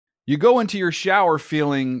You go into your shower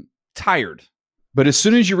feeling tired, but as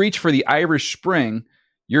soon as you reach for the Irish Spring,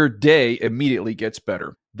 your day immediately gets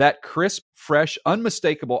better. That crisp, fresh,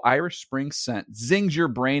 unmistakable Irish Spring scent zings your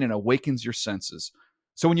brain and awakens your senses.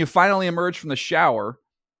 So when you finally emerge from the shower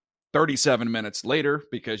 37 minutes later,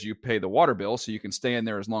 because you pay the water bill so you can stay in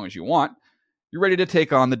there as long as you want, you're ready to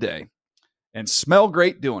take on the day and smell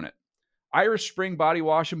great doing it. Irish Spring Body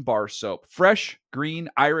Wash and Bar Soap. Fresh, green,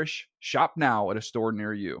 Irish. Shop now at a store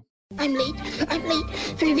near you. I'm late for a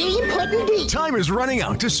very important date. Time is running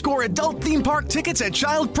out to score adult theme park tickets at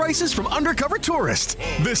child prices from Undercover Tourist.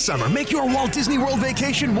 This summer, make your Walt Disney World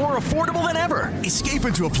vacation more affordable than ever. Escape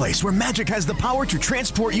into a place where magic has the power to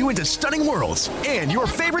transport you into stunning worlds and your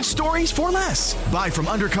favorite stories for less. Buy from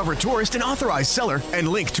Undercover Tourist, an authorized seller, and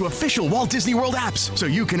link to official Walt Disney World apps so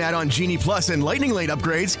you can add on Genie Plus and Lightning Lane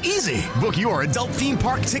upgrades easy. Book your adult theme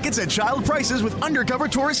park tickets at child prices with Undercover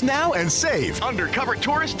Tourist now and save.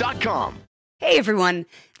 UndercoverTourist.com. Hey everyone,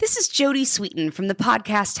 this is Jodie Sweetin from the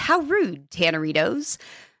podcast How Rude, Tanneritos.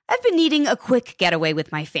 I've been needing a quick getaway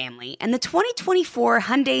with my family, and the 2024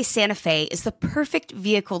 Hyundai Santa Fe is the perfect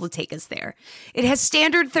vehicle to take us there. It has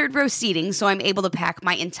standard third-row seating, so I'm able to pack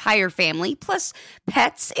my entire family, plus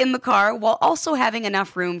pets, in the car, while also having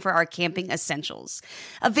enough room for our camping essentials.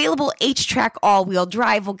 Available H-Track all-wheel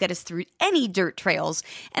drive will get us through any dirt trails,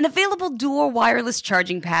 and available dual wireless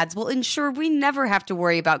charging pads will ensure we never have to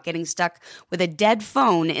worry about getting stuck with a dead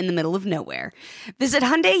phone in the middle of nowhere. Visit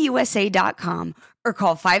HyundaiUSA.com or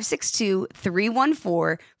call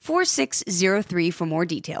 562-314-4603 for more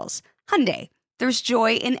details. Hyundai, there's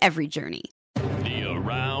joy in every journey. The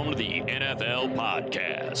Around the NFL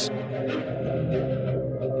podcast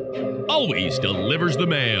always delivers the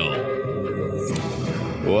mail.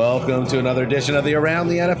 Welcome to another edition of the Around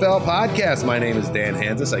the NFL podcast. My name is Dan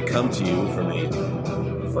Hansis. I come to you from a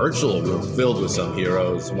virtual room filled with some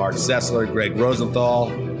heroes. Mark Sessler, Greg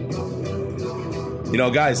Rosenthal. You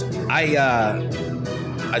know, guys,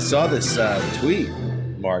 I saw this tweet,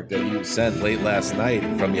 Mark, that you sent late last night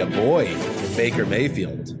from your boy, Baker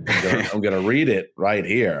Mayfield. I'm going to read it right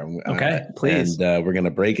here. Okay, please. And we're going to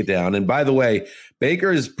break it down. And by the way,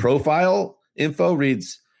 Baker's profile info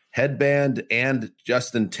reads headband and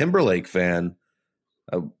Justin Timberlake fan.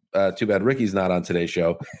 Too bad Ricky's not on today's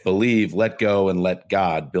show. Believe, let go, and let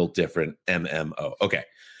God. Built different, MMO. Okay,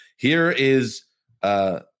 here is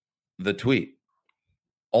the tweet.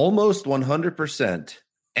 Almost 100%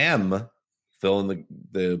 M, fill in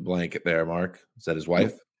the blanket there, Mark. Is that his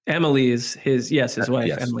wife? Emily is his wife,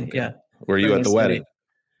 yes, Emily. Okay. Yeah. Were you at the wedding?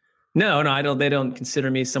 No, I don't. They don't consider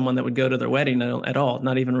me someone that would go to their wedding at all,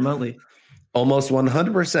 not even remotely. Almost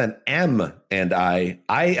 100% M and I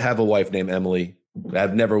have a wife named Emily.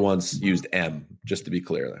 I've never once used M, just to be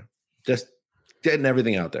clear there. Just getting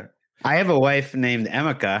everything out there. I have a wife named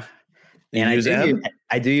Emeka. And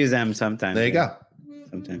I do use M sometimes. There you go.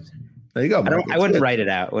 Sometimes. There you go. I wouldn't write it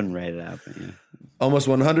out. But yeah. Almost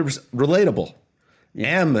 100% relatable.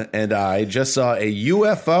 Yeah. M and I just saw a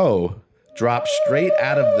UFO drop straight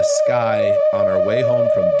out of the sky on our way home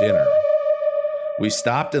from dinner. We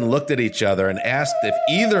stopped and looked at each other and asked if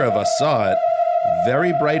either of us saw it.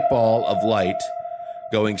 Very bright ball of light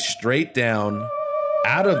going straight down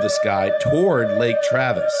out of the sky toward Lake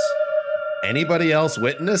Travis. Anybody else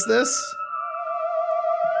witness this?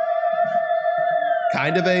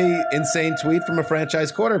 Kind of a insane tweet from a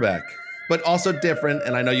franchise quarterback, but also different.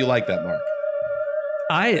 And I know you like that, Mark.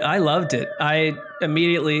 I loved it. I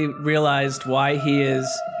immediately realized why he is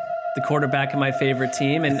the quarterback of my favorite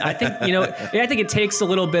team. And I think, I think it takes a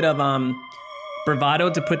little bit of bravado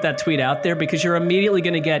to put that tweet out there because you're immediately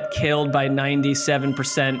going to get killed by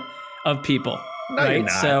 97% of people. No, right? you're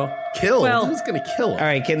not. So killed. Well, who's going to kill him? All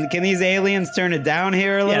right, can these aliens turn it down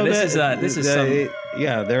here a little bit? This is some.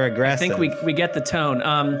 Yeah, they're aggressive. I think we get the tone.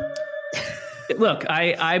 Look,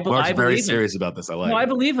 I Mark's very believe serious about this. I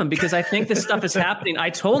believe him because I think this stuff is happening. I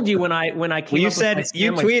told you when I came. Well, you said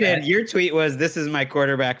you tweeted. Your tweet was, "This is my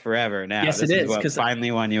quarterback forever." Now, yes, this it is because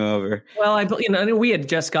finally won you over. Well, we had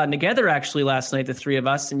just gotten together actually last night, the three of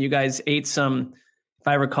us, and you guys ate some, if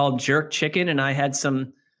I recall, jerk chicken, and I had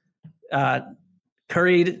some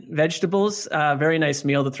curried vegetables. Very nice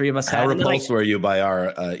meal the three of us had. How repulsed were you by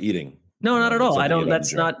our eating? No, not at all. I don't.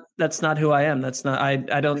 That's not who I am. That's not.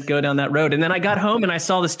 I don't go down that road. And then I got home and I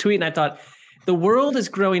saw this tweet and I thought, the world is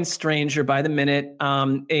growing stranger by the minute,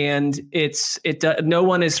 and no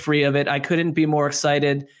one is free of it. I couldn't be more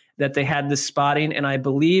excited that they had this spotting, and I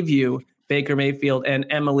believe you, Baker Mayfield and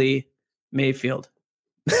Emily Mayfield.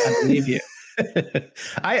 I believe you.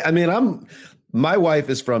 My wife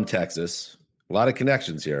is from Texas. A lot of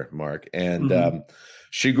connections here, Mark. And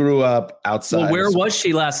She grew up outside. Well, where was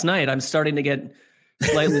she last night? I'm starting to get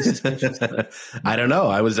slightly suspicious. I don't know.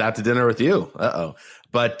 I was out to dinner with you.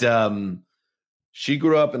 But she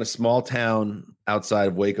grew up in a small town outside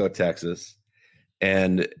of Waco, Texas,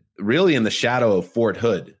 and really in the shadow of Fort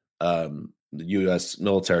Hood, the U.S.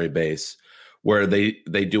 military base, where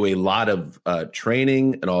they do a lot of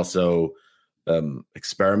training and also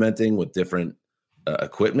experimenting with different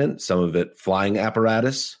equipment, some of it flying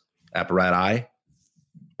apparati,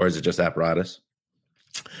 or is it just apparatus?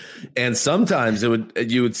 And sometimes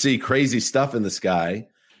you would see crazy stuff in the sky.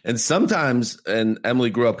 And sometimes, and Emily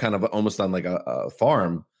grew up kind of almost on like a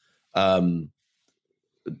farm, the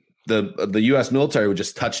U.S. military would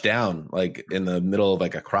just touch down like in the middle of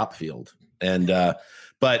like a crop field. And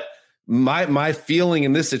but my feeling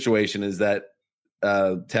in this situation is that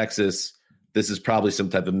Texas, this is probably some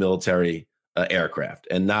type of military aircraft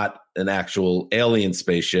and not an actual alien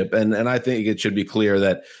spaceship. And I think it should be clear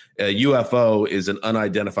that a UFO is an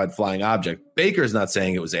unidentified flying object. Baker's not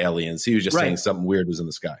saying it was aliens. He was just saying something weird was in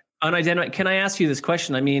the sky. Unidentified. Can I ask you this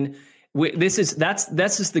question? I mean, that's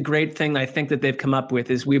just the great thing I think that they've come up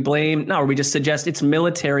with is we just suggest it's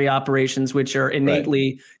military operations, which are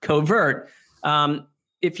innately covert.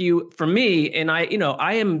 For me, and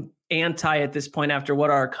I am anti at this point after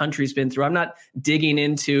what our country's been through. I'm not digging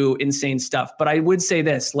into insane stuff, but I would say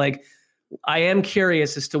this, like, I am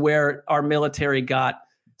curious as to where our military got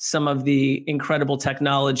some of the incredible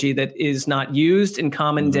technology that is not used in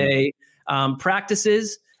common day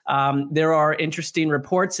practices. There are interesting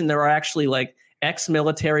reports, and there are actually like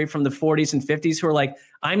ex-military from the 40s and 50s who are like,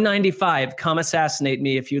 I'm 95, come assassinate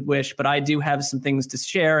me if you'd wish, but I do have some things to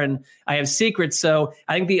share and I have secrets. So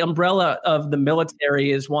I think the umbrella of the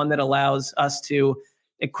military is one that allows us to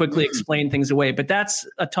quickly explain things away. But that's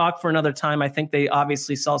a talk for another time. I think they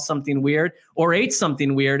obviously saw something weird or ate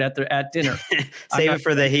something weird at dinner. Save it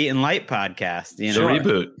for the Heat and Light podcast. The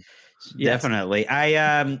reboot. Yes. Definitely.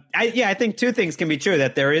 I think two things can be true,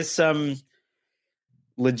 that there is some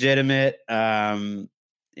legitimate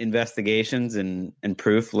investigations and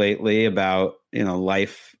proof lately about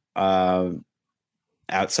life outside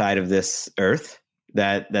of this earth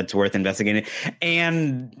that's worth investigating,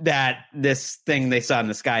 and that this thing they saw in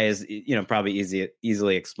the sky is probably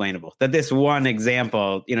easily explainable. That this one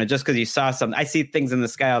example, just because you saw something, I see things in the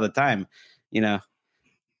sky all the time,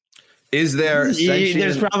 is there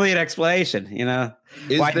there's probably an explanation,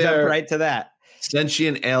 why jump right to that?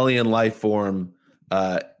 Sentient alien life form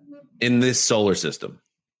in this solar system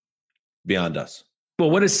beyond us. Well,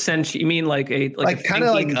 what is sentient? You mean like kind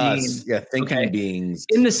of like us? Yeah, thinking beings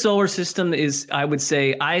in the solar system is. I would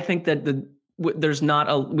say I think that there's not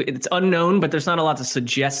it's unknown, but there's not a lot to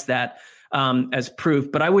suggest that as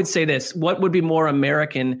proof. But I would say this: what would be more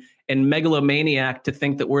American and megalomaniac to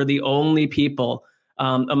think that we're the only people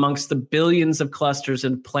amongst the billions of clusters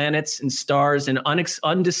and planets and stars and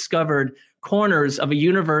undiscovered corners of a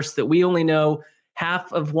universe that we only know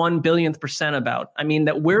half of 1 billionth % about. I mean,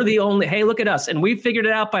 that we're the only, hey, look at us. And we figured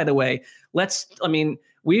it out, by the way.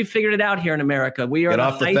 We've figured it out here in America. We are Get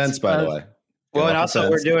off the fence, by the way. Well, and also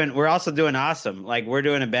we're also doing awesome. Like, we're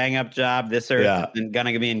doing a bang up job. This earth is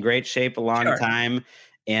going to be in great shape a long time,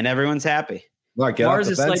 and everyone's happy. Mark, Mars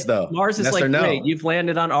is like, though. Mars is like, great. You've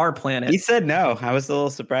landed on our planet. He said no. I was a little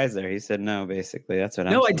surprised there. He said no, basically. That's what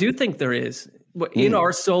I'm saying. I do think there is. In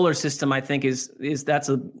our solar system, I think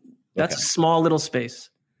that's a small little space.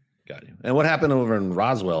 Got you. And what happened over in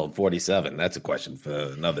Roswell in 47? That's a question for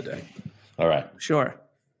another day. All right. Sure.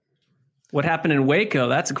 What happened in Waco?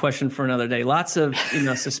 That's a question for another day. Lots of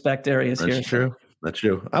suspect areas here. That's true. That's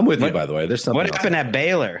true. I'm with you, by the way. There's something. What happened at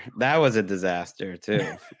Baylor? That was a disaster too.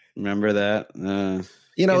 Remember that?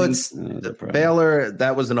 It's Baylor.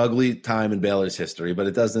 That was an ugly time in Baylor's history, but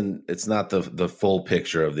it's not the full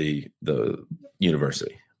picture of the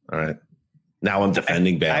university. All right. Now I'm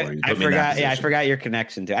defending Baylor. I forgot. I forgot your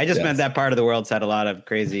connection to. I just meant that part of the world's had a lot of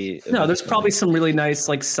crazy. No, there's probably some really nice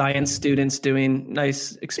like science students doing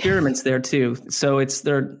nice experiments there too. So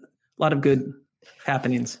there are a lot of good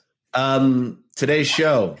happenings. Today's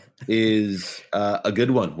show is a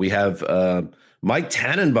good one. We have Mike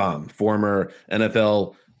Tannenbaum, former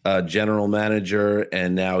NFL general manager,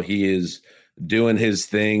 and now he is doing his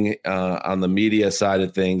thing on the media side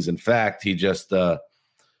of things. In fact, he just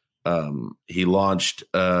he launched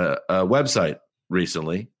a website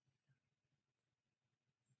recently.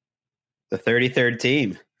 The 33rd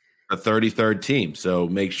team. The 33rd team. So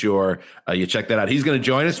make sure you check that out. He's going to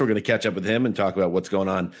join us. We're going to catch up with him and talk about what's going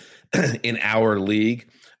on in our league.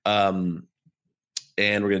 And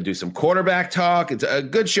we're going to do some quarterback talk. It's a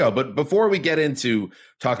good show. But before we get into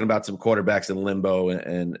talking about some quarterbacks in limbo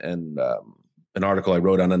and an article I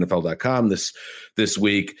wrote on NFL.com this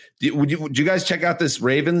week. Would you guys check out this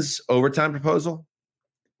Ravens overtime proposal?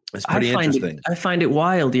 It's pretty interesting. I find it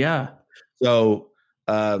wild. Yeah. So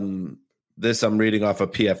this I'm reading off a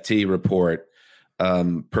PFT report.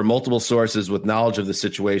 Per multiple sources with knowledge of the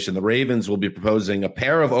situation, the Ravens will be proposing a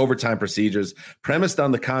pair of overtime procedures premised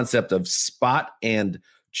on the concept of spot and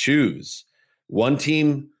choose. One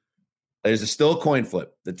team, there's still a coin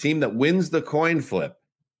flip. The team that wins the coin flip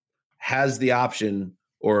has the option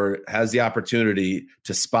or has the opportunity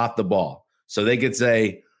to spot the ball. So they could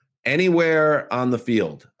say anywhere on the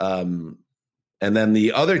field. And then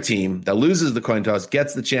the other team that loses the coin toss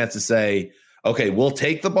gets the chance to say, okay, we'll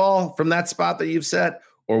take the ball from that spot that you've set,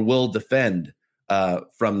 or we'll defend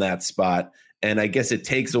from that spot. And I guess it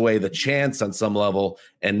takes away the chance on some level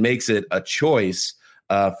and makes it a choice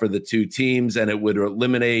for the two teams, and it would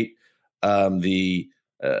eliminate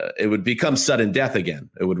it would become sudden death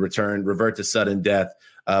again. It would revert to sudden death,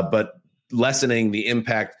 but lessening the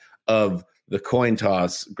impact of the coin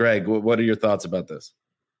toss. Greg, what are your thoughts about this?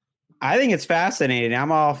 I think it's fascinating.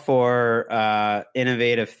 I'm all for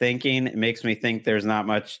innovative thinking. It makes me think there's not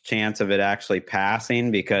much chance of it actually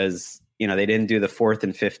passing because, they didn't do the 4th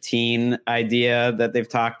and 15 idea that they've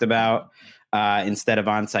talked about instead of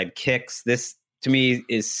onside kicks. This, to me,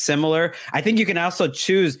 is similar. I think you can also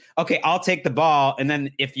choose, okay, I'll take the ball. And then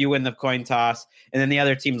if you win the coin toss and then the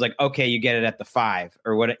other team's like, okay, you get it at the 5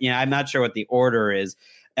 or what, I'm not sure what the order is.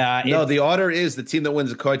 No, the order is the team that wins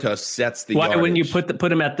the coin toss sets the yardage. Why wouldn't you put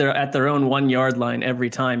them at their own 1 yard line every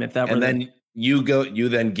time? If that were, and then you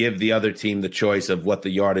then give the other team the choice of what the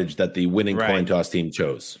yardage that the winning coin toss team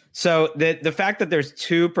chose. So the fact that there's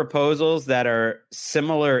 2 proposals that are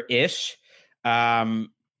similar-ish, in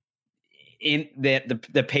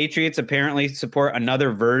the Patriots apparently support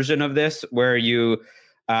another version of this where you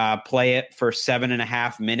play it for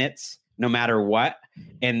 7.5 minutes. No matter what.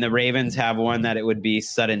 And the Ravens have one that it would be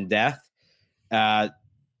sudden death.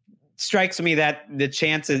 Strikes me that the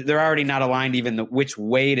chances, they're already not aligned even which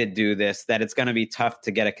way to do this, that it's going to be tough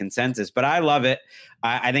to get a consensus. But I love it.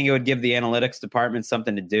 I think it would give the analytics department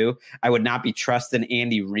something to do. I would not be trusting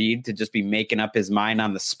Andy Reid to just be making up his mind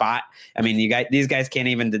on the spot. I mean, these guys can't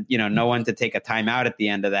even, know when to take a timeout at the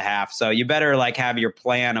end of the half. So you better have your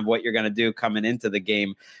plan of what you're going to do coming into the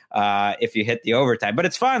game if you hit the overtime. But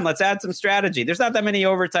it's fun. Let's add some strategy. There's not that many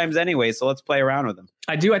overtimes anyway, so let's play around with them.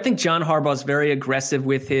 I think John Harbaugh is very aggressive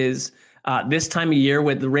with his this time of year.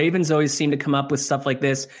 With the Ravens always seem to come up with stuff like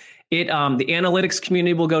this. The analytics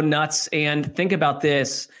community will go nuts. And think about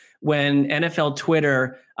this: when NFL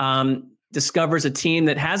Twitter discovers a team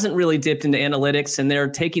that hasn't really dipped into analytics and they're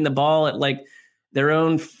taking the ball at their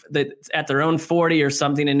own 40 or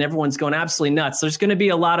something, and everyone's going absolutely nuts. There's going to be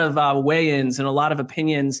a lot of weigh-ins and a lot of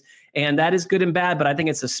opinions, and that is good and bad. But I think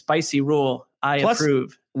it's a spicy rule. Plus,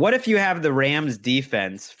 approve. What if you have the Rams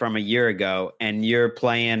defense from a year ago and you're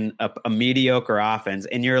playing a mediocre offense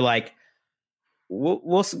and you're like,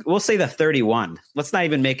 we'll say the 31. Let's not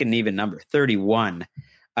even make an even number. 31.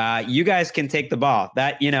 You guys can take the ball.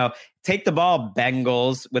 Take the ball,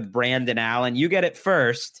 Bengals, with Brandon Allen. You get it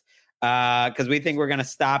first because we think we're going to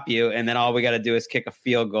stop you, and then all we got to do is kick a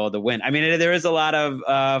field goal to win. I mean, there is a lot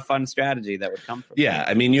of fun strategy that would come from that. Yeah,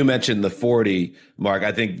 I mean, you mentioned the 40 mark.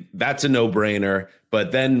 I think that's a no-brainer.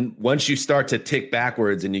 But then once you start to tick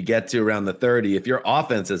backwards and you get to around the 30, if your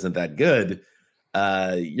offense isn't that good,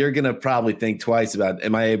 you're going to probably think twice about,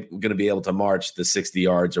 am I going to be able to march the 60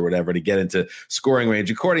 yards or whatever to get into scoring range?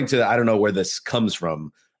 According to, I don't know where this comes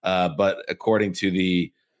from, but according to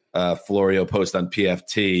the Florio post on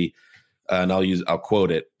PFT, and I'll quote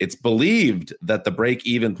it. It's believed that the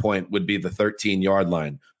break-even point would be the 13-yard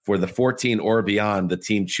line. For the 14 or beyond, the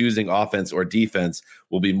team choosing offense or defense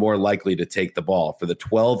will be more likely to take the ball. For the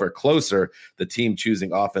 12 or closer, the team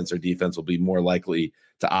choosing offense or defense will be more likely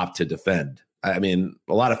to opt to defend. I mean,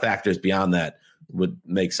 a lot of factors beyond that would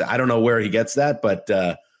make sense. I don't know where he gets that, but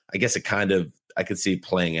I guess I could see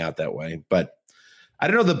playing out that way. But I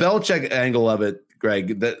don't know the Belichick angle of it,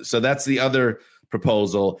 Greg. So that's the other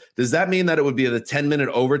proposal. Does that mean that it would be the 10-minute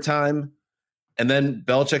overtime? And then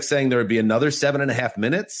Belichick saying there would be another 7.5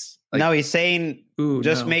 minutes? No, he's saying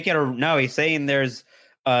make it he's saying there's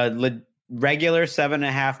a regular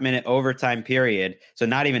 7.5 minute overtime period. So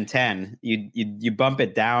not even 10. You bump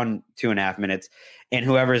it down 2.5 minutes, and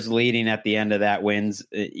whoever's leading at the end of that wins.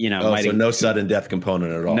 So no sudden death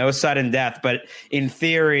component at all. No sudden death, but in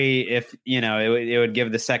theory, if it would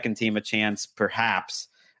give the second team a chance, perhaps,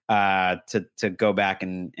 to go back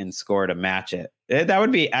and score to match it. That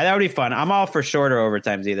would be fun. I'm all for shorter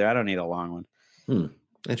overtimes either. I don't need a long one.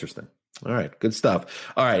 Interesting. All right. Good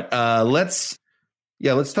stuff. All right. Let's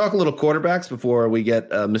Yeah, let's talk a little quarterbacks before we get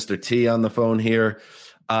Mr. T on the phone here.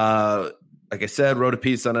 Like I said, wrote a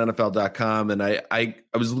piece on NFL.com, and I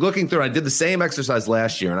was looking through. I did the same exercise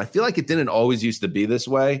last year, and I feel like it didn't always used to be this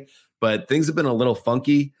way, but things have been a little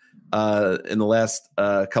funky in the last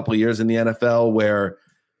couple of years in the NFL, where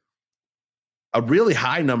a really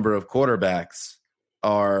high number of quarterbacks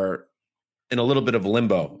are in a little bit of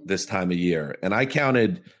limbo this time of year, and I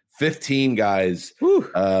counted 15 guys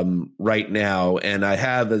right now, and I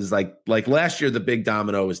have as like last year the big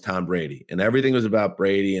domino was Tom Brady, and everything was about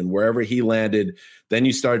Brady, and wherever he landed, then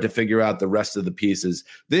you started to figure out the rest of the pieces.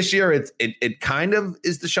 This year it kind of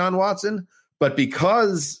is Deshaun Watson, but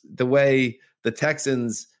because the way the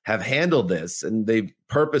Texans have handled this, and they've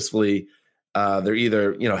purposefully they're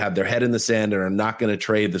either have their head in the sand and are not going to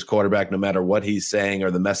trade this quarterback no matter what he's saying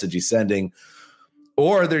or the message he's sending,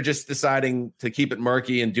 or they're just deciding to keep it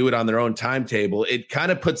murky and do it on their own timetable. It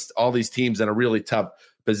kind of puts all these teams in a really tough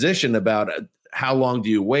position about how long do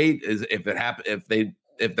you wait? If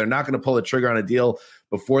they're not going to pull the trigger on a deal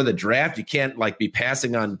before the draft, you can't be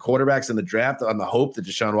passing on quarterbacks in the draft on the hope that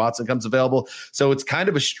Deshaun Watson comes available. So it's kind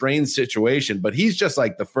of a strange situation, but he's just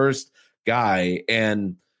like the first guy.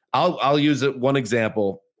 And I'll use one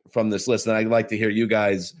example from this list, and I'd like to hear you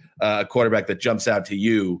guys, a quarterback that jumps out to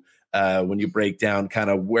you when you break down kind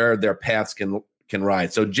of where their paths can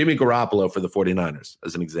ride. So Jimmy Garoppolo for the 49ers,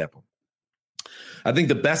 as an example. I think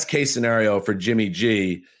the best case scenario for Jimmy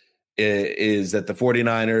G is that the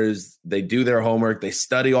 49ers, they do their homework, they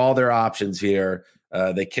study all their options here,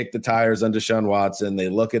 they kick the tires on Deshaun Watson, they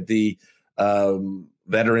look at the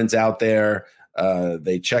veterans out there,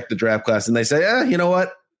 they check the draft class, and they say, you know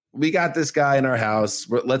what? We got this guy in our house.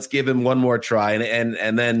 Let's give him one more try.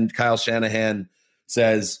 And then Kyle Shanahan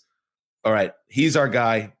says, all right, he's our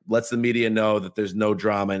guy. Lets the media know that there's no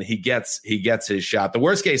drama, and he gets his shot. The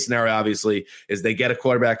worst case scenario, obviously, is they get a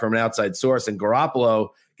quarterback from an outside source, and Garoppolo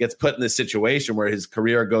gets put in this situation where his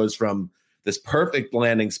career goes from this perfect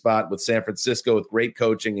landing spot with San Francisco with great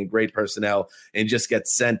coaching and great personnel, and just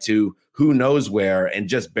gets sent to who knows where and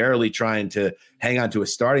just barely trying to hang on to a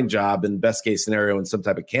starting job in best case scenario in some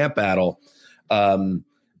type of camp battle. And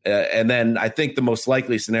then I think the most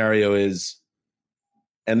likely scenario is,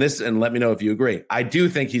 and let me know if you agree, I do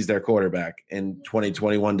think he's their quarterback in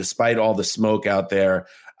 2021, despite all the smoke out there.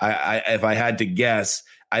 If I had to guess,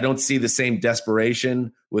 I don't see the same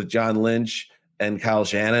desperation with John Lynch and Kyle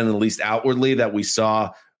Shanahan, at least outwardly, that we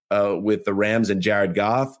saw with the Rams and Jared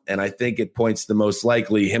Goff. And I think it points to most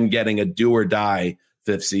likely him getting a do or die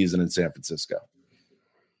fifth season in San Francisco.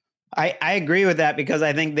 I agree with that, because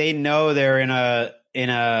I think they know they're in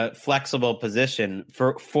a flexible position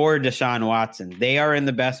for Deshaun Watson. They are in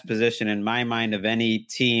the best position in my mind of any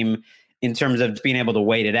team in terms of being able to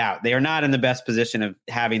wait it out. They are not in the best position of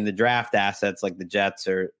having the draft assets like the Jets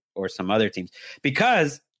or some other teams,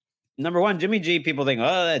 because number one, Jimmy G, people think,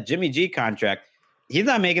 that Jimmy G contract, he's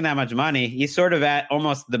not making that much money. He's sort of at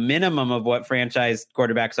almost the minimum of what franchise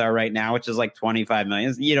quarterbacks are right now, which is like $25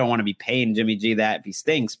 million. You don't want to be paying Jimmy G that if he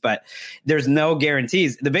stinks, but there's no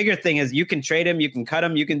guarantees. The bigger thing is you can trade him, you can cut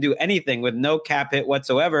him, you can do anything with no cap hit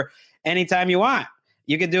whatsoever anytime you want.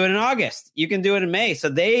 You can do it in August. You can do it in May. So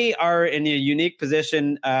they are in a unique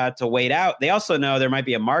position to wait out. They also know there might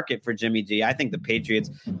be a market for Jimmy G. I think the Patriots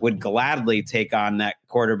would gladly take on that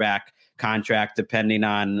quarterback contract depending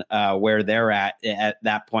on where they're at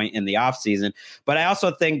that point in the offseason. But I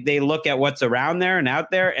also think they look at what's around there and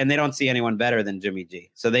out there, and they don't see anyone better than Jimmy G.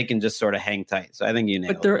 So they can just sort of hang tight. So I think you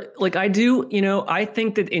nailed it. But like I do, I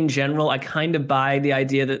think that in general, I kind of buy the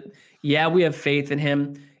idea that, yeah, we have faith in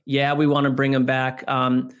him. Yeah, we want to bring him back.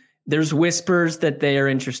 There's whispers that they are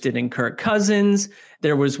interested in Kirk Cousins.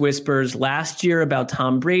 There was whispers last year about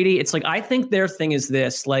Tom Brady. It's like, I think their thing is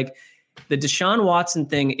this, like the Deshaun Watson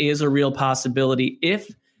thing is a real possibility if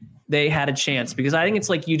they had a chance, because I think it's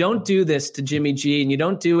like, you don't do this to Jimmy G and you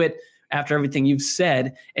don't do it after everything you've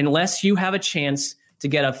said, unless you have a chance to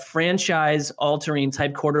get a franchise altering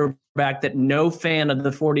type quarterback that no fan of the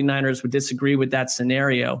 49ers would disagree with that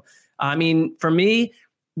scenario. I mean, for me,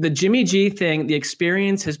 the Jimmy G thing, the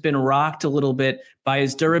experience has been rocked a little bit by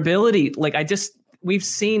his durability. Like we've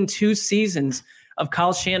seen 2 seasons of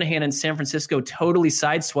Kyle Shanahan in San Francisco totally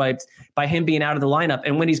sideswiped by him being out of the lineup.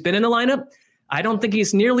 And when he's been in the lineup, I don't think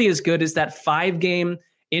he's nearly as good as that 5-game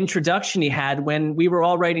introduction he had when we were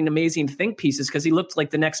all writing amazing think pieces, because he looked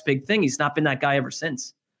like the next big thing. He's not been that guy ever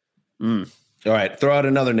since. All right, throw out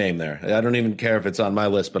another name there. I don't even care if it's on my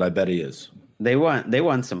list, but I bet he is. They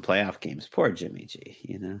won some playoff games. Poor Jimmy G,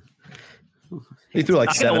 He threw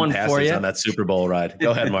like 7 passes on that Super Bowl ride.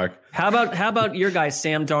 Go ahead, Mark. How about your guy,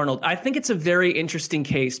 Sam Darnold? I think it's a very interesting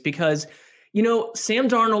case because, Sam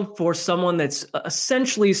Darnold, for someone that's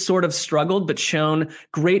essentially sort of struggled, but shown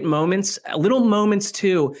great moments, little moments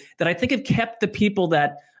too, that I think have kept the people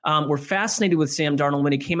that were fascinated with Sam Darnold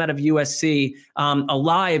when he came out of USC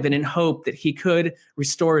alive and in hope that he could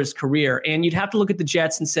restore his career. And you'd have to look at the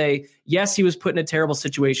Jets and say, yes, he was put in a terrible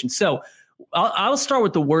situation. So I'll start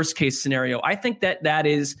with the worst case scenario. I think that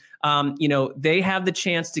is, they have the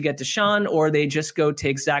chance to get Deshaun, or they just go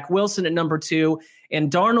take Zach Wilson at number 2. And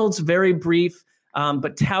Darnold's very brief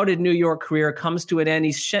but touted New York career comes to an end.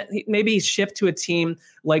 Maybe he's shipped to a team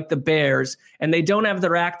like the Bears, and they don't have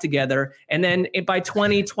their act together. And then by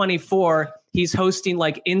 2024, he's hosting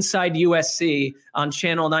like Inside USC on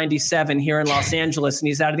Channel 97 here in Los Angeles, and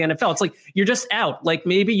he's out of the NFL. It's like, you're just out. Like,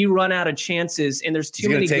 maybe you run out of chances, and there's too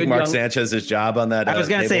many good Mark Sanchez's job on that. I was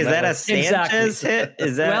going to say, is that a Sanchez hit?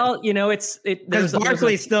 Is that? Well, because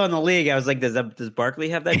Barkley's still in the league. I was like, does Barkley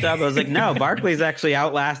have that job? I was like, no, Barkley's actually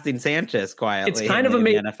outlasting Sanchez quietly. It's kind of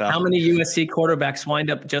amazing how many USC quarterbacks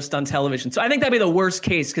wind up just on television. So I think that'd be the worst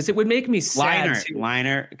case, because it would make me sad.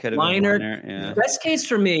 Liner could have been Liner. Yeah. Best case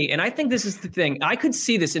for me, and I think this is the thing. I could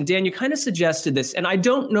see this, and Dan, you kind of suggested this, and I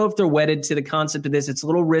don't know if they're wedded to the concept of this. It's a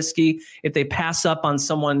little risky if they pass up on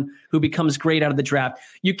someone who becomes great out of the draft.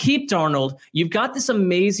 You keep Darnold, you've got this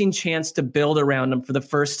amazing chance to build around him for the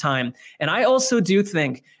first time. And I also do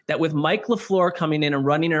think that with Mike LaFleur coming in and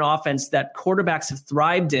running an offense that quarterbacks have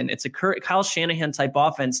thrived in, it's a Kyle Shanahan type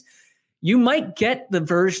offense, you might get the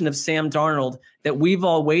version of Sam Darnold that we've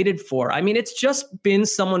all waited for. I mean, it's just been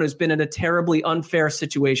someone who's been in a terribly unfair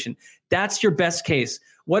situation. That's your best case.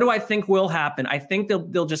 What do I think will happen? I think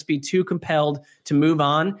they'll just be too compelled to move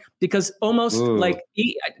on, because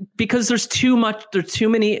because there's too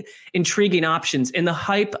many intriguing options, and the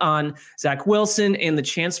hype on Zach Wilson and the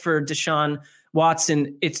chance for Deshaun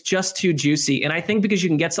Watson, it's just too juicy. And I think because you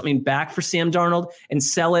can get something back for Sam Darnold and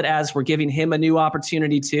sell it as we're giving him a new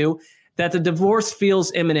opportunity too, that the divorce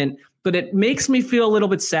feels imminent. But it makes me feel a little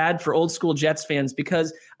bit sad for old school Jets fans,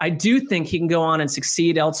 because I do think he can go on and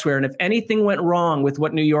succeed elsewhere. And if anything went wrong with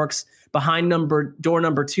what New York's behind door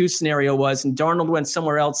number 2 scenario was, and Darnold went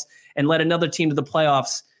somewhere else and led another team to the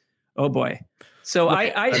playoffs, oh boy. So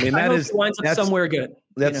I hope he winds up somewhere good.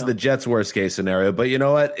 That's the Jets' worst case scenario. But you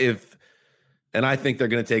know what? And I think they're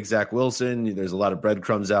going to take Zach Wilson. There's a lot of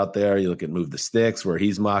breadcrumbs out there. You look at Move the Sticks, where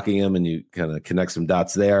he's mocking him, and you kind of connect some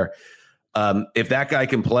dots there. If that guy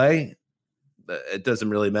can play, it doesn't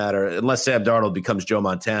really matter. Unless Sam Darnold becomes Joe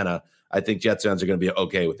Montana, I think Jets fans are going to be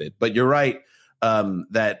okay with it. But you're right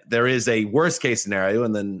that there is a worst case scenario,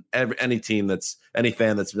 and then any fan that's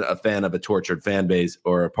a fan of a tortured fan base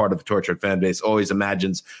or a part of a tortured fan base always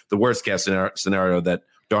imagines the worst case scenario that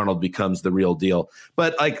Darnold becomes the real deal.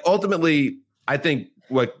 But ultimately, I think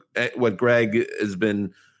what Greg has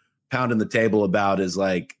been pounding the table about is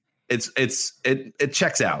it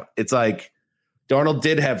checks out. It's like Darnold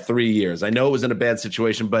did have 3 years. I know it was in a bad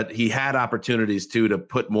situation, but he had opportunities too to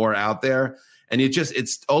put more out there. And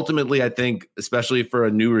it's ultimately, I think, especially for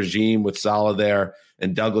a new regime with Saleh there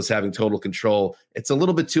and Douglas having total control, it's a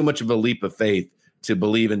little bit too much of a leap of faith to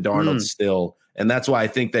believe in Darnold still. And that's why I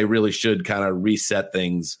think they really should kind of reset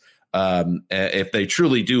things if they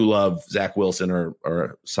truly do love Zach Wilson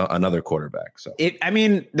or another quarterback. So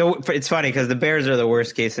it's funny because the Bears are the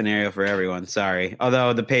worst case scenario for everyone. Sorry,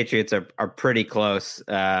 although the Patriots are pretty close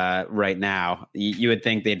right now. You would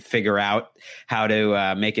think they'd figure out how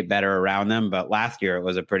to make it better around them, but last year it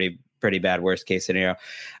was a pretty bad worst case scenario.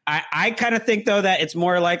 I kind of think though that it's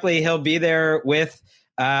more likely he'll be there with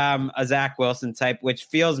a Zach Wilson type, which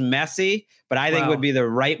feels messy, but I think would be the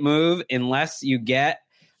right move unless you get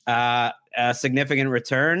a significant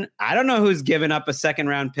return. I don't know who's given up a 2nd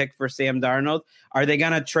round pick for Sam Darnold. Are they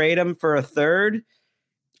going to trade him for a 3rd?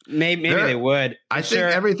 Maybe they would. I think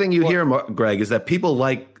everything you hear, Greg, is that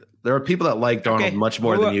there are people that like Darnold much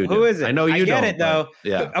more than you do. Who is it? I know you get don't, it though.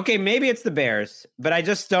 Yeah. Okay, maybe it's the Bears, but I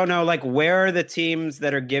just don't know. Like, where are the teams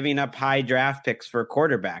that are giving up high draft picks for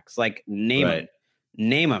quarterbacks? Like, name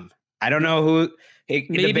them. I don't know who.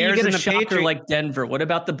 Maybe the Bears you get a shocker like Denver. What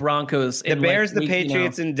about the Broncos? The Bears, the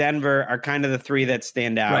Patriots, and Denver are kind of the 3 that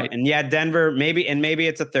stand out. Right. And yeah, Denver, maybe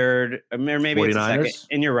it's a 3rd, or maybe 49ers? It's a 2nd.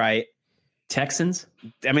 And you're right. Texans?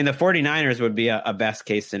 I mean, the 49ers would be a best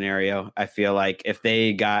case scenario, I feel like, if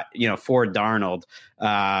they got, for Darnold,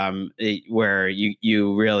 where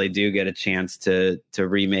you really do get a chance to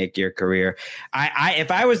remake your career. If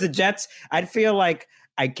I was the Jets, I'd feel like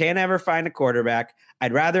I can't ever find a quarterback.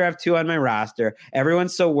 I'd rather have 2 on my roster.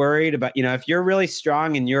 Everyone's so worried about, if you're really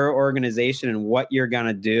strong in your organization and what you're going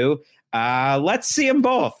to do, let's see them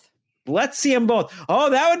both. Oh,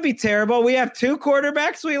 that would be terrible. We have 2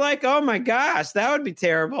 quarterbacks we like. Oh my gosh, that would be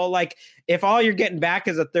terrible. Like, if all you're getting back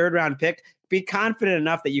is a 3rd round pick, be confident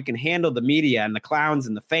enough that you can handle the media and the clowns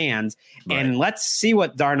and the fans. Right. And let's see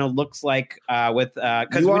what Darnold looks like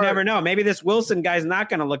because we never know. Maybe this Wilson guy's not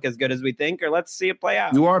going to look as good as we think, or let's see it play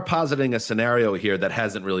out. You are positing a scenario here that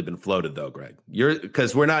hasn't really been floated, though, Greg.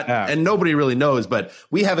 Because we're not, and nobody really knows, but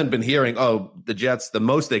we haven't been hearing, the Jets, the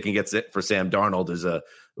most they can get for Sam Darnold is a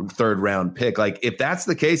 3rd round pick. Like, if that's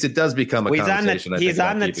the case, it does become a conversation. He's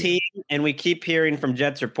on the team, and we keep hearing from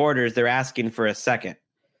Jets reporters they're asking for a 2nd.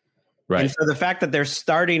 Right. And so the fact that they're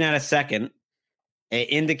starting at a 2nd, it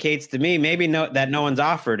indicates to me maybe that no one's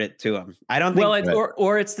offered it to him. I don't think. Well,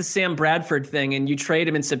 or it's the Sam Bradford thing, and you trade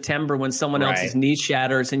him in September when someone else's knee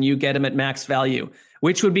shatters, and you get him at max value,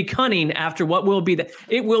 which would be cunning after what will be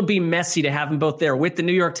it will be messy to have them both there with the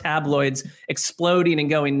New York tabloids exploding and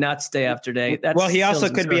going nuts day after day. He also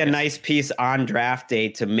could be a nice piece on draft day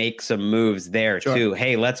to make some moves there too.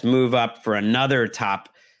 Hey, let's move up for another top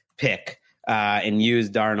pick. And use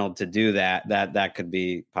Darnold to do that. That could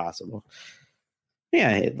be possible. Yeah,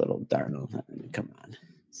 hey, little Darnold. Come on.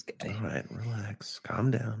 All right, relax.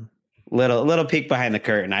 Calm down. Little peek behind the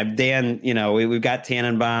curtain. Dan, we've got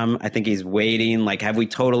Tannenbaum. I think he's waiting. Like, have we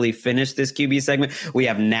totally finished this QB segment? We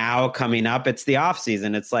have now coming up. It's the off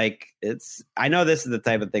season. I know this is the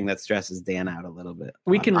type of thing that stresses Dan out a little bit.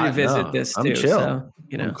 We can revisit this too. I'm chill. So,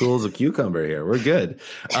 I'm cool as a cucumber here. We're good.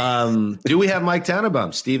 Do we have Mike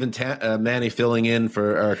Tannenbaum? Stephen Manny filling in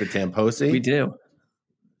for Erica Tamposi? We do.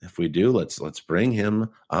 If we do, let's bring him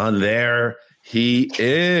on. There he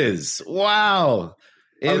is. Wow.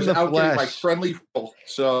 I was out getting my friendly full,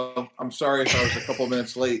 so I'm sorry if I was a couple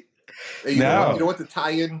minutes late. You know what the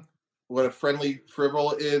tie-in, what a friendly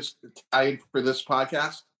fribble is, the tie-in for this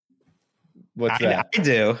podcast? What's that? I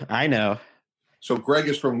do. I know. So Greg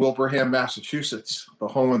is from Wilbraham, Massachusetts, the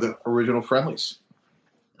home of the original Friendlies.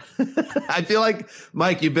 I feel like,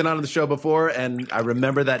 Mike, you've been on the show before, and I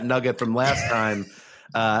remember that nugget from last time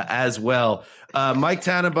as well. Mike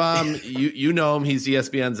Tannenbaum, you know him. He's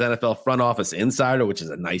ESPN's NFL front office insider, which is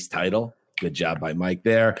a nice title. Good job by Mike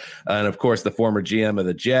there. And, of course, the former GM of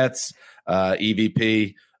the Jets,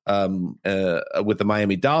 EVP with the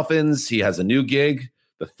Miami Dolphins. He has a new gig,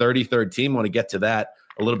 the 33rd team. I want to get to that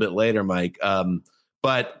a little bit later, Mike.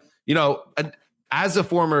 But, as a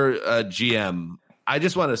former GM, I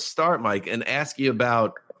just want to start, Mike, and ask you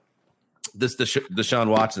about this Deshaun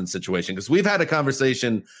Watson situation, because we've had a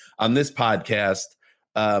conversation on this podcast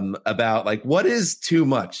about, like, what is too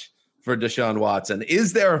much for Deshaun Watson?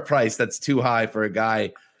 Is there a price that's too high for a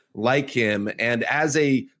guy like him? And as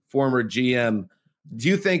a former GM, do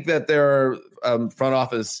you think that there are front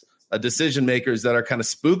office decision makers that are kind of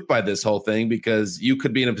spooked by this whole thing, because you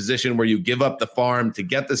could be in a position where you give up the farm to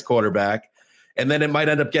get this quarterback, and then it might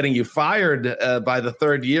end up getting you fired by the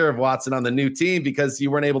 3rd year of Watson on the new team because you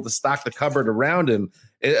weren't able to stock the cupboard around him?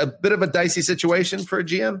 A bit of a dicey situation for a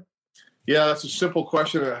GM? Yeah, that's a simple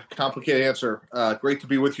question and a complicated answer. Great to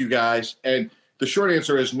be with you guys. And the short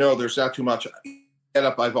answer is no, there's not too much.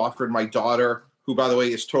 I've offered my daughter, who, by the way,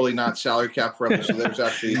 is totally not salary cap friendly, so there's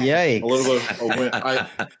actually a little bit of a win.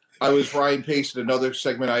 I was Ryan Pace in another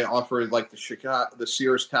segment. I offered, like, the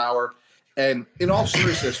Sears Tower. And in all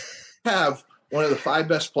seriousness, have one of the 5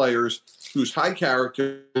 best players who's high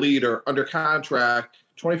character, leader, under contract,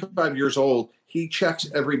 25 years old. He checks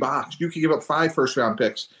every box. You can give up 5 first-round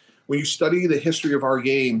picks. When you study the history of our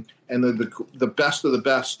game and the best of the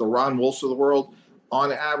best, the Ron Wolfs of the world,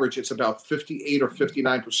 on average, it's about 58 or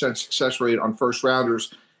 59% success rate on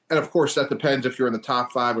first-rounders. And, of course, that depends if you're in the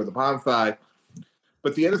top 5 or the bottom 5.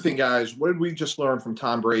 But the other thing, guys, what did we just learn from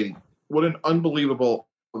Tom Brady? What an unbelievable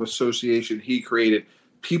association he created.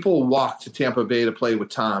 People walk to Tampa Bay to play with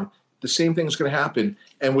Tom. The same thing's going to happen.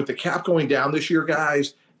 And with the cap going down this year,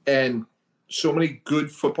 guys, and so many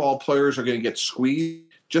good football players are going to get squeezed,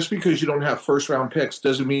 just because you don't have first-round picks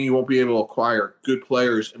doesn't mean you won't be able to acquire good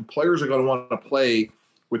players. And players are going to want to play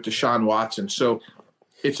with Deshaun Watson. So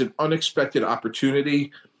it's an unexpected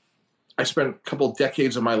opportunity. I spent a couple of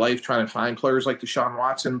decades of my life trying to find players like Deshaun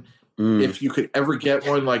Watson. If you could ever get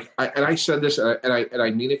one, I said this, and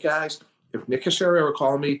I mean it, guys. If Nick Caserio were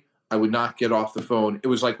calling me, I would not get off the phone. It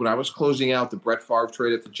was like when I was closing out the Brett Favre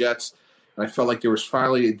trade at the Jets, and I felt like there was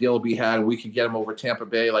finally a deal to be had, and we could get him over Tampa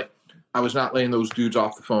Bay. Like, I was not letting those dudes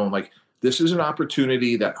off the phone. Like, this is an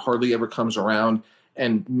opportunity that hardly ever comes around.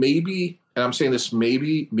 And maybe, and I'm saying this,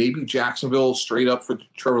 maybe Jacksonville straight up for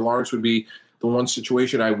Trevor Lawrence would be the one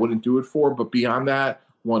situation I wouldn't do it for. But beyond that,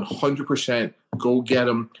 100% go get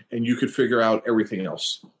him, and you could figure out everything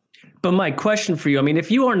else. But my question for you, I mean, if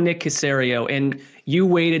you are Nick Caserio and you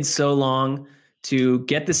waited so long to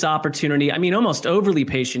get this opportunity. I mean, almost overly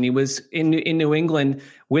patient. He was in New England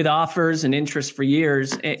with offers and interest for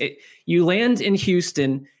years. You land in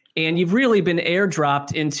Houston, and you've really been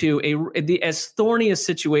airdropped into as thorny a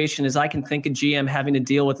situation as I can think a GM having to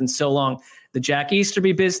deal with in so long. The Jack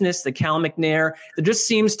Easterby business, the Cal McNair, there just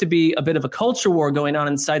seems to be a bit of a culture war going on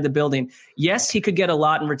inside the building. Yes, he could get a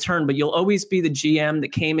lot in return, but you'll always be the GM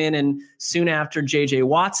that came in and soon after J.J.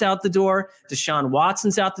 Watt's out the door, Deshaun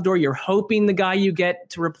Watson's out the door. You're hoping the guy you get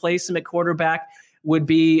to replace him at quarterback would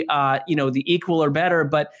be, the equal or better.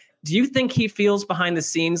 But do you think he feels behind the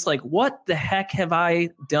scenes like, what the heck have I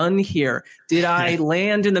done here? Did I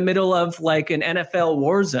land in the middle of like an NFL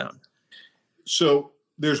war zone? So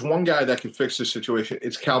there's one guy that can fix this situation.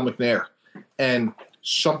 It's Cal McNair. And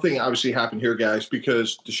something obviously happened here, guys,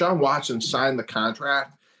 because Deshaun Watson signed the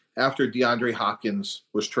contract after DeAndre Hopkins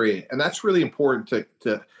was traded. And that's really important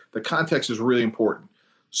to the context is really important.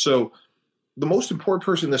 So the most important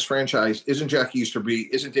person in this franchise isn't Jack Easterby,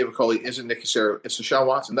 isn't David Culley, isn't Nick Caserio. It's Deshaun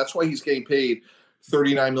Watson. That's why he's getting paid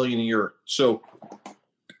 $39 million a year. So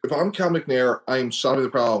if I'm Cal McNair, I am solving the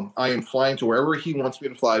problem. I am flying to wherever he wants me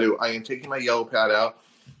to fly to. I am taking my yellow pad out,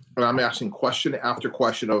 and I'm asking question after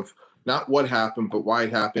question of not what happened, but why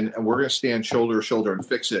it happened, and we're going to stand shoulder to shoulder and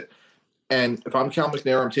fix it. And if I'm Cal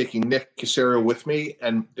McNair, I'm taking Nick Caserio with me,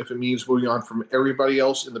 and if it means moving on from everybody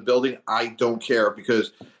else in the building, I don't care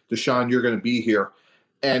because, Deshaun, you're going to be here.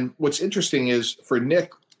 And what's interesting is for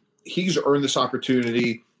Nick, he's earned this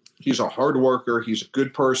opportunity. He's a hard worker. He's a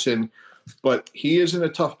good person, but he is in a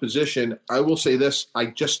tough position. I will say this. I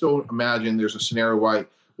just don't imagine there's a scenario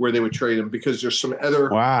where they would trade him because there's some other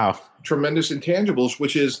tremendous intangibles,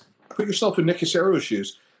 which is put yourself in Nick Caserio's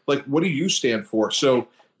shoes. Like, what do you stand for? So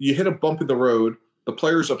you hit a bump in the road. The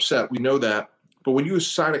player's upset. We know that. But when you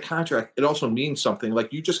sign a contract, it also means something.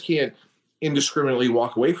 Like, you just can't indiscriminately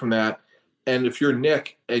walk away from that. And if you're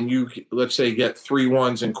Nick and you, let's say, get 3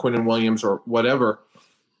 1s in Quinnen Williams or whatever,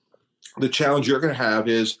 the challenge you're going to have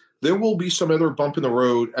is there will be some other bump in the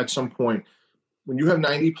road at some point. When you have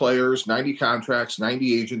 90 players, 90 contracts,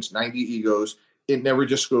 90 agents, 90 egos, it never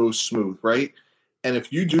just goes smooth, right? And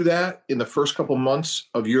if you do that in the first couple months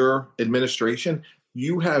of your administration,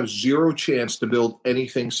 you have zero chance to build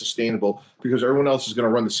anything sustainable because everyone else is going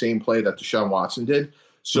to run the same play that Deshaun Watson did.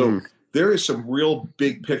 So there is some real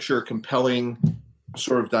big picture, compelling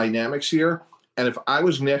sort of dynamics here. And if I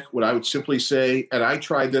was Nick, what I would simply say, and I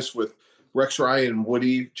tried this with Rex Ryan and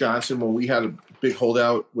Woody Johnson when we had a big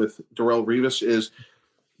holdout with Darrelle Revis, is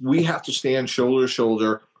we have to stand shoulder to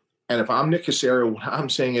shoulder. And if I'm Nick Caserio, what I'm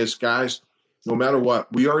saying is, guys, no matter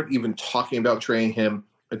what, we aren't even talking about trading him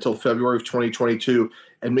until February of 2022.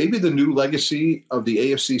 And maybe the new legacy of the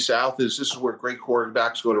AFC South is this is where great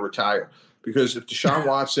quarterbacks go to retire. Because if Deshaun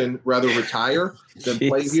Watson rather retire than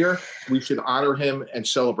play here, we should honor him and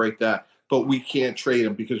celebrate that. But we can't trade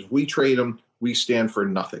him because if we trade him, we stand for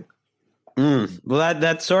nothing. Well,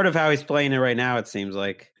 that's sort of how he's playing it right now, it seems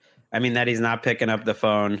like. I mean, that he's not picking up the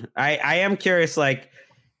phone. I am curious, like,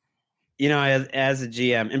 you know, as a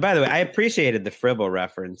GM. And by the way, I appreciated the Fribble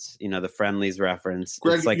reference, you know, the Friendlies reference.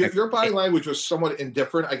 Greg, like your body language was somewhat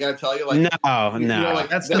indifferent. I got to tell you. Like, no. You know, like,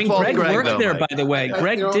 that's the fault. Greg worked there, by the way.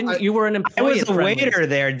 Greg, you were an employee. I was a waiter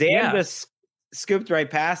there. Dan just scooped right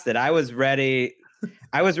past it. I was ready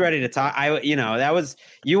to talk. That was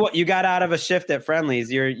you got out of a shift at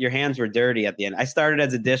Friendlies. Your hands were dirty at the end. I started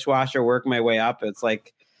as a dishwasher, worked my way up. It was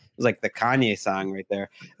like the Kanye song right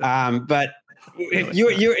there. But if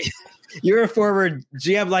you're a forward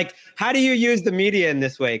GM, like, how do you use the media in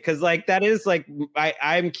this way? Because like that is like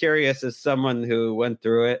I'm curious as someone who went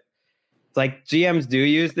through it. It's like GMs do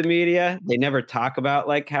use the media. They never talk about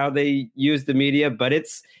like how they use the media, but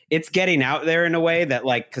it's getting out there in a way that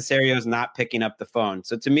like Caserio's not picking up the phone.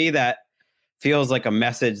 So to me, that feels like a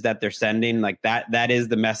message that they're sending. Like that is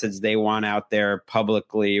the message they want out there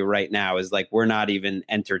publicly right now, is like, we're not even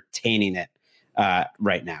entertaining it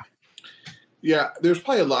right now. Yeah, there's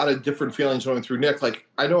probably a lot of different feelings going through Nick. Like,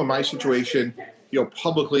 I know in my situation,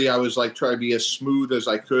 publicly I was like trying to be as smooth as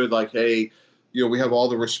I could. Like, hey, we have all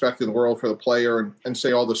the respect in the world for the player and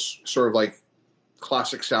say all this sort of like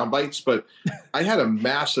classic sound bites. But I had a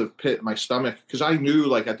massive pit in my stomach because I knew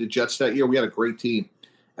like at the Jets that year we had a great team.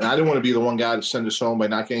 And I didn't want to be the one guy to send us home by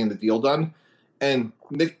not getting the deal done. And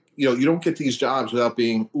Nick, you don't get these jobs without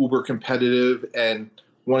being uber competitive and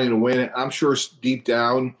wanting to win. I'm sure deep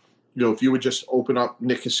down, if you would just open up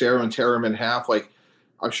Nick Caserio and tear him in half, like,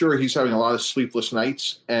 I'm sure he's having a lot of sleepless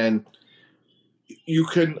nights. And you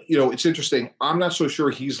can, it's interesting. I'm not so sure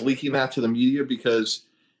he's leaking that to the media because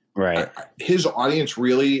his audience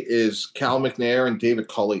really is Cal McNair and David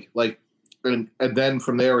Culley. Like, and then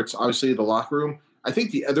from there, it's obviously the locker room. I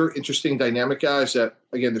think the other interesting dynamic, guys, that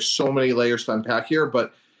again, there's so many layers to unpack here,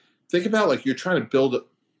 but think about like you're trying to build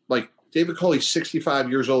like David Culley's 65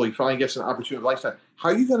 years old. He finally gets an opportunity of lifetime. How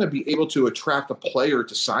are you going to be able to attract a player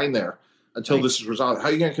to sign there until this is resolved? How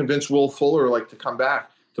are you going to convince Will Fuller like to come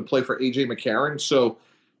back to play for AJ McCarron? So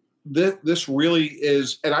this really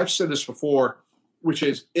is, and I've said this before, which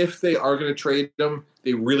is if they are going to trade them,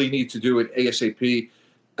 they really need to do it ASAP.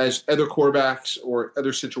 As other quarterbacks or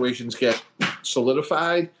other situations get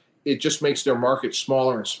solidified, it just makes their market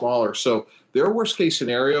smaller and smaller. So their worst case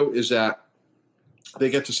scenario is that they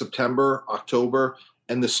get to September, October,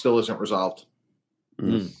 and this still isn't resolved.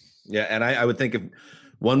 Yeah, and I would think if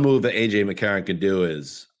one move that AJ McCarron could do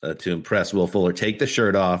is to impress Will Fuller, take the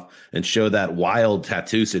shirt off and show that wild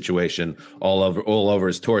tattoo situation all over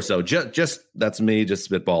his torso. Just that's me, just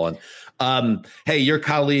spitballing. Hey, your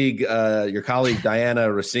colleague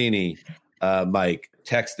Diana Rossini, Mike,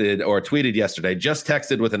 texted or tweeted yesterday, just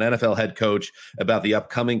texted with an NFL head coach about the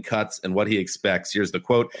upcoming cuts and what he expects. Here's the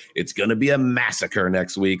quote: "It's going to be a massacre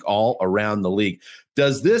next week all around the league."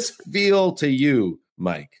 Does this feel to you,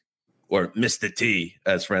 Mike, or Mr. T,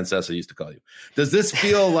 as Francesa used to call you, does this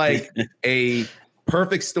feel like a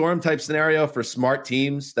perfect storm type scenario for smart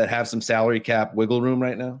teams that have some salary cap wiggle room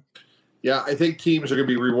right now? Yeah, I think teams are going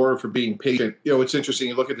to be rewarded for being patient. You know, it's interesting.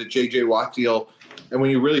 You look at the J.J. Watt deal, and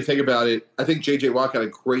when you really think about it, I think J.J. Watt got a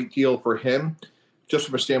great deal for him, just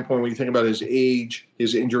from a standpoint when you think about his age,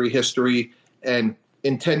 his injury history, and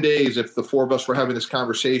in 10 days, if the four of us were having this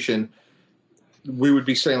conversation, we would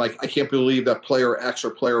be saying, like, I can't believe that player X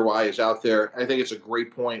or player Y is out there. I think it's a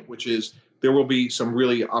great point, which is there will be some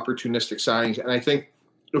really opportunistic signings. And I think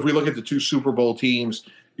if we look at the two Super Bowl teams,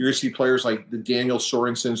 you're going to see players like the Daniel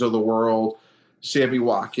Sorensens of the world, Sammy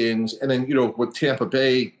Watkins, and then, you know, with Tampa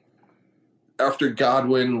Bay, after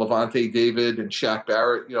Godwin, Levante David, and Shaq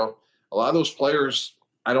Barrett, you know, a lot of those players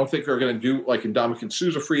I don't think are going to do, like Ndamukong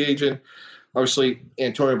Suh's a free agent. Obviously,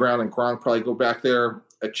 Antonio Brown and Gronk probably go back there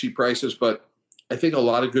at cheap prices, but I think a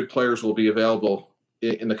lot of good players will be available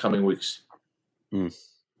in the coming weeks.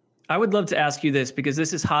 I would love to ask you this because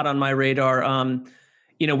this is hot on my radar.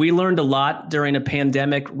 You know, we learned a lot during a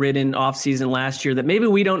pandemic-ridden offseason last year that maybe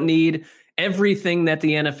we don't need everything that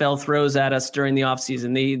the NFL throws at us during the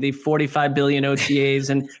offseason, the 45 billion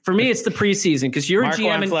OTAs. And for me, it's the preseason because you're Mark a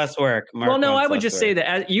GM. Wants less work. I would just say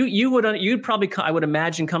that you'd probably, I would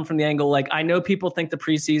imagine, come from the angle like, I know people think the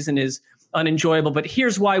preseason is unenjoyable, but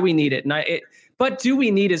here's why we need it. But do we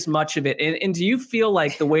need as much of it? And do you feel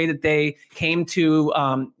like the way that they came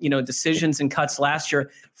to, decisions and cuts last year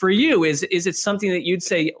for you, is it something that you'd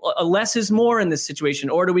say less is more in this situation?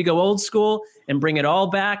 Or do we go old school and bring it all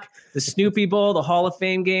back? The Snoopy Bowl, the Hall of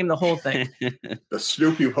Fame game, the whole thing. The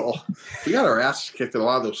Snoopy Bowl. We got our asses kicked in a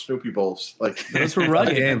lot of those Snoopy Bowls. Like, those were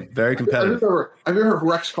rugged. Game, very competitive. I remember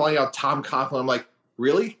Rex calling out Tom Coughlin. I'm like,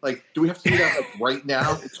 really? Like, do we have to do that like right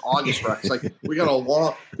now? It's August, Rex. Like, we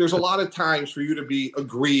got there's a lot of times for you to be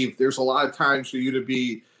aggrieved. There's a lot of times for you to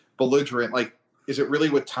be belligerent. Like, is it really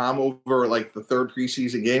with Tom over like the third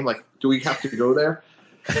preseason game? Like, do we have to go there?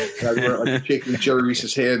 And I remember like shaking Jerry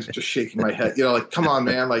Reese's hands, just shaking my head. You know, like, come on,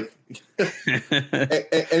 man. Like,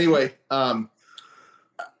 anyway,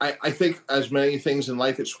 I think as many things in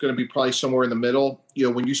life, it's going to be probably somewhere in the middle. You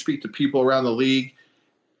know, when you speak to people around the league,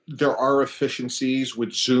 there are efficiencies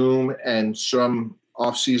with Zoom and some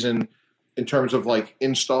off-season in terms of like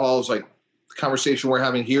installs, like the conversation we're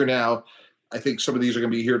having here now. I think some of these are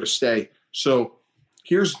going to be here to stay. So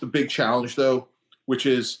here's the big challenge, though, which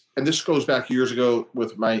is, and this goes back years ago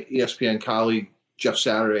with my ESPN colleague, Jeff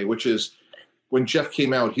Saturday, which is when Jeff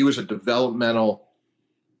came out, he was a developmental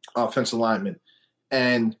offensive lineman,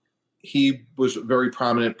 and he was a very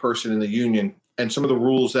prominent person in the union. And some of the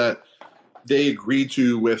rules that they agreed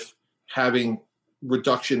to with having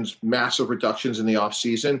reductions, massive reductions in the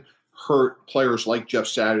offseason, hurt players like Jeff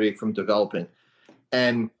Saturday from developing.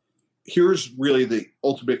 And here's really the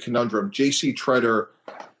ultimate conundrum. J.C. Treader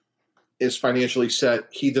is financially set.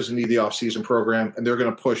 He doesn't need the offseason program, and they're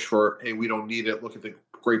going to push for, hey, we don't need it. Look at the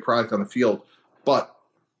great product on the field. But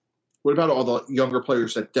what about all the younger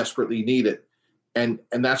players that desperately need it? And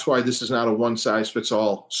that's why this is not a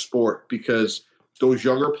one-size-fits-all sport, because those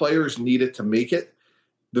younger players need it to make it.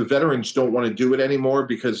 The veterans don't want to do it anymore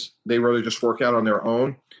because they rather just work out on their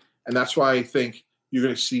own. And that's why I think you're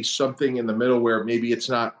going to see something in the middle where maybe it's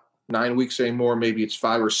not 9 weeks anymore, maybe it's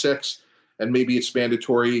 5 or 6, and maybe it's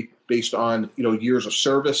mandatory based on, years of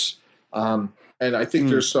service. And I think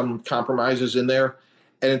there's some compromises in there.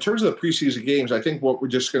 And in terms of the preseason games, I think what we're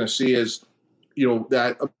just going to see is,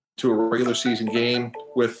 that up to a regular season game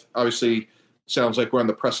with obviously sounds like we're on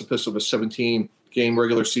the precipice of a 17-game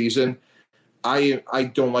regular season.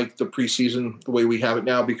 I don't like the preseason the way we have it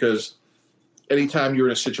now, because anytime you're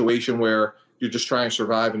in a situation where you're just trying to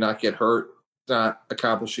survive and not get hurt, not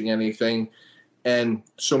accomplishing anything, and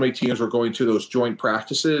so many teams are going to those joint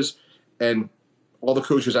practices, and all the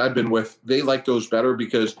coaches I've been with, they like those better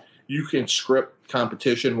because you can script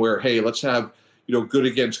competition where, hey, let's have, good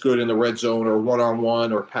against good in the red zone or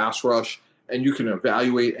one-on-one or pass rush, and you can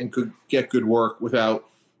evaluate and get good work without,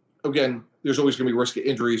 again, there's always going to be risk of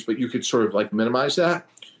injuries, but you could sort of like minimize that.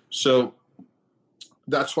 So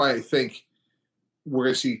that's why I think we're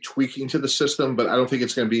going to see tweaking to the system, but I don't think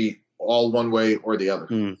it's going to be all one way or the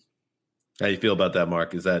other. How you feel about that,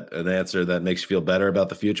 Mark? Is that an answer that makes you feel better about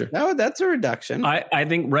the future? No, that's a reduction. I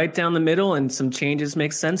think right down the middle and some changes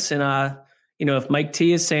make sense. And, if Mike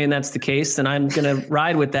T is saying that's the case, then I'm going to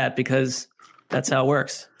ride with that because that's how it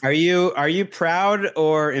works. Are you proud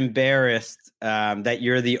or embarrassed that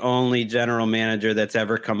you're the only general manager that's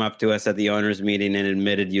ever come up to us at the owners meeting and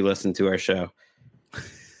admitted you listened to our show?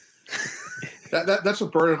 That's a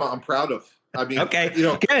burden I'm proud of. I mean, okay,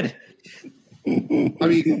 good. I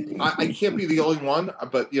mean, I can't be the only one,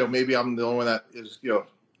 but maybe I'm the only one that is, I don't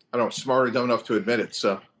know, smart or dumb enough to admit it.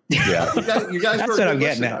 So yeah, you guys that's what I'm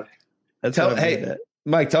getting at. Hey,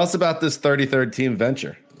 Mike, tell us about this 33rd team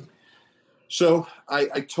venture. So I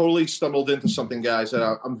totally stumbled into something, guys,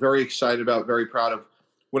 that I'm very excited about, very proud of.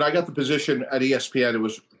 When I got the position at ESPN, it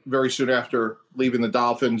was very soon after leaving the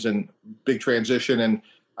Dolphins and big transition, and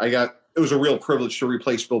it was a real privilege to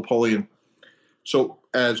replace Bill Polian. So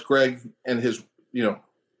as Greg and his,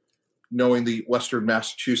 knowing the Western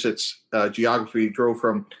Massachusetts geography, drove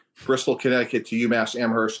from Bristol, Connecticut to UMass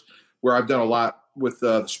Amherst, where I've done a lot with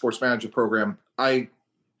the sports management program, I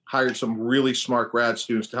hired some really smart grad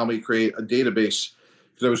students to help me create a database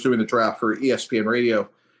because I was doing the draft for ESPN Radio.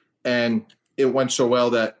 And it went so well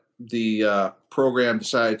that the program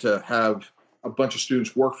decided to have a bunch of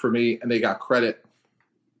students work for me, and they got credit.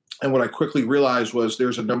 And what I quickly realized was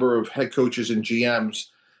there's a number of head coaches and GMs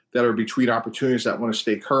that are between opportunities that want to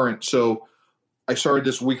stay current. So I started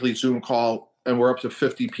this weekly Zoom call, and we're up to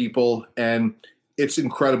 50 people, and it's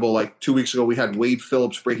incredible. Like 2 weeks ago, we had Wade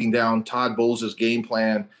Phillips breaking down Todd Bowles' game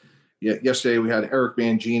plan. Yesterday, we had Eric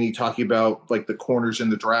Mangini talking about like the corners in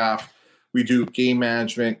the draft. We do game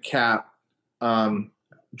management, cap,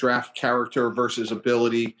 draft character versus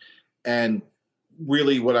ability. And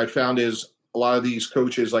really what I found is a lot of these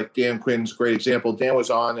coaches, like Dan Quinn's a great example. Dan was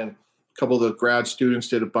on, and a couple of the grad students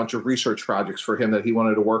did a bunch of research projects for him that he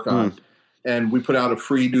wanted to work on. And we put out a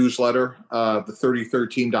free newsletter, the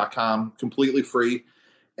 33team.com, completely free.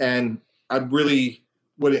 And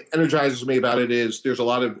what it energizes me about it is there's a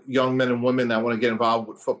lot of young men and women that want to get involved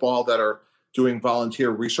with football that are doing volunteer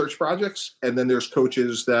research projects. And then there's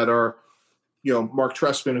coaches that are, Mark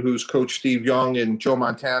Trestman, who's coached Steve Young, and Joe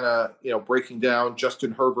Montana, breaking down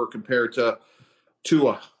Justin Herbert compared to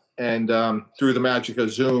Tua. And through the magic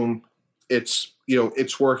of Zoom, it's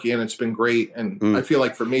working, and it's been great. And I feel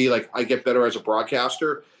like for me, like I get better as a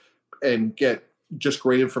broadcaster and get just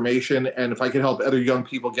great information. And if I can help other young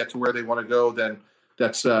people get to where they want to go, then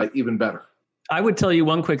that's even better. I would tell you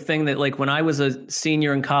one quick thing that like when I was a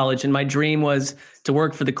senior in college and my dream was to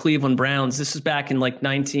work for the Cleveland Browns, this was back in like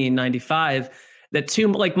 1995, that 2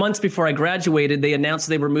 months before I graduated, they announced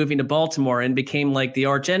they were moving to Baltimore and became like the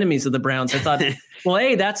arch enemies of the Browns. I thought, well,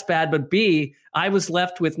 A, that's bad, but B, I was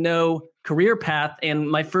left with no career path. And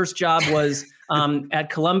my first job was at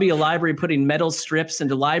Columbia Library putting metal strips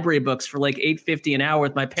into library books for like $8.50 an hour,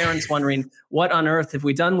 with my parents wondering, what on earth have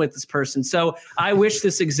we done with this person? So I wish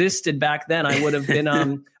this existed back then. I would have been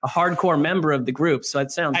a hardcore member of the group. So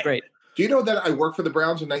it sounds great. Do you know that I worked for the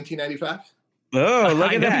Browns in 1995? Oh,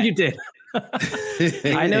 look at that. You did.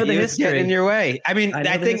 I know the history. Getting in your way. I mean,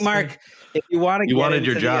 I think, Mark, if you want to you wanted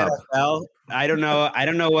your job. NFL, I don't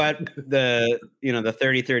know what the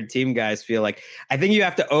 33rd team guys feel like. I think you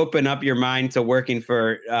have to open up your mind to working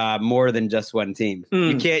for more than just one team.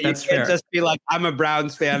 You can't just be like, I'm a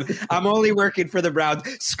Browns fan. I'm only working for the Browns.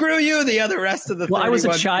 Screw you, the rest of the. Well, I was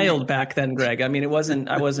a child back then, Greg. I mean, I wasn't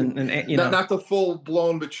not the full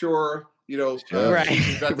blown mature. Right.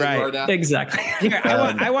 Exactly. Here,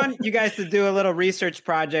 I want you guys to do a little research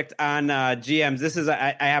project on GMs. This is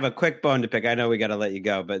I have a quick bone to pick. I know we got to let you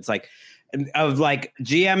go, but it's like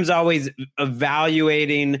GMs always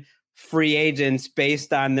evaluating free agents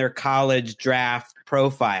based on their college draft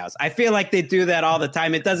profiles. I feel like they do that all the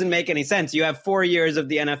time. It doesn't make any sense. You have 4 years of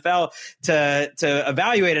the NFL to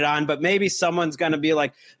evaluate it on, but maybe someone's going to be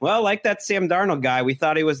like, well, like that Sam Darnold guy, we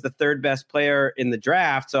thought he was the third best player in the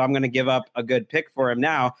draft, so I'm going to give up a good pick for him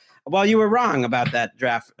now. well, you were wrong about that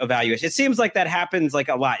draft evaluation. It seems like that happens like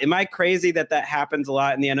a lot. Am I crazy that happens a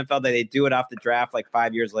lot in the NFL, that they do it off the draft like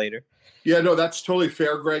 5 years later? Yeah, no, that's totally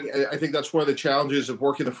fair, Greg. I think that's one of the challenges of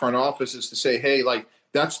working the front office is to say, hey, like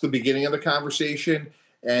that's the beginning of the conversation.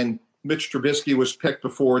 And Mitch Trubisky was picked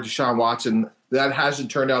before Deshaun Watson. That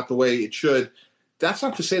hasn't turned out the way it should. That's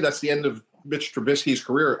not to say that's the end of Mitch Trubisky's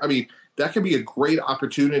career. I mean, that could be a great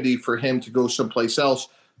opportunity for him to go someplace else,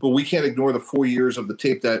 but we can't ignore the 4 years of the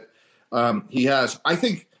tape that he has. I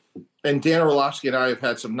think, and Dan Orlovsky and I have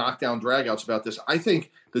had some knockdown dragouts about this. I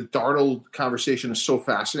think the Darnold conversation is so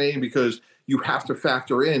fascinating because you have to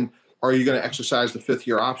factor in, are you going to exercise the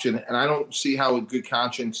 5th-year option? And I don't see how in good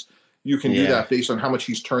conscience you can do that based on how much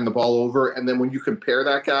he's turned the ball over. And then when you compare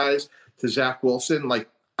that, guys, to Zach Wilson, like,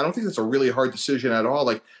 I don't think that's a really hard decision at all.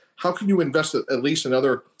 Like, how can you invest at least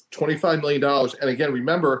another $25 million? And again,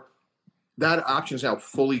 remember, that option is now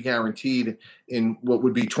fully guaranteed in what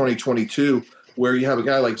would be 2022, where you have a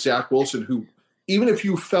guy like Zach Wilson who, even if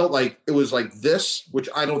you felt like it was like this, which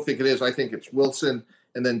I don't think it is, I think it's Wilson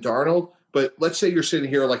and then Darnold. But let's say you're sitting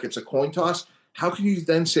here like it's a coin toss. How can you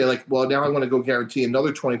then say like, well, now I want to go guarantee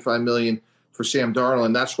another $25 million for Sam Darnold?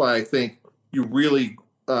 And that's why I think you really,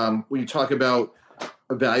 when you talk about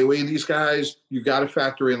evaluating these guys, you got to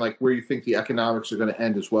factor in like where you think the economics are going to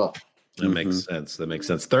end as well. That makes sense. That makes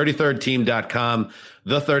sense. 33rdteam.com,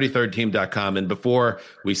 the33rdteam.com. And before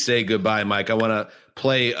we say goodbye, Mike, I want to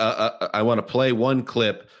play one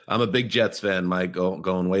clip. I'm a big Jets fan, Mike,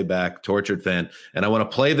 going way back, tortured fan. And I want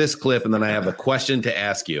to play this clip, and then I have a question to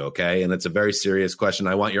ask you, okay? And it's a very serious question.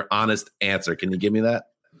 I want your honest answer. Can you give me that?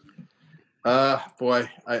 Boy,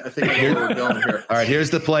 I think I know where we're going here. All right, here's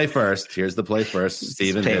the play first.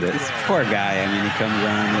 Steven hit it. Poor guy. I mean, he comes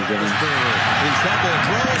around and gives him. In trouble,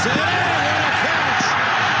 throws it.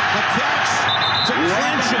 What a catch! To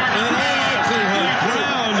clinch it. In all likelihood,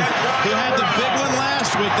 Brown, who had the big one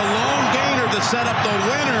last week, the long gainer to set up the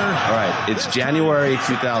winner. All right, it's January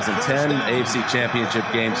 2010, AFC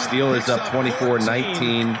Championship game. Steelers up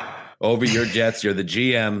 24-19 over your Jets. You're the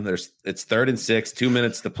GM. It's 3rd and 6, 2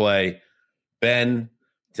 minutes to play. Ben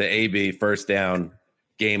to AB, first down,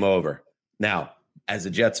 game over. Now, as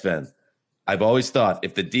a Jets fan, I've always thought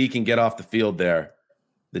if the D can get off the field there,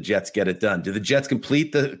 the Jets get it done. Do the Jets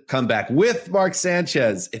complete the comeback with Mark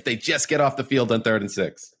Sanchez if they just get off the field on 3rd and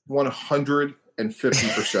 6?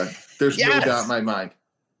 150%. There's no doubt in my mind.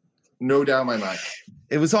 No doubt in my mind.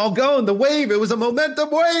 It was all going. The wave. It was a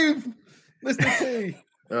momentum wave. Mr. T.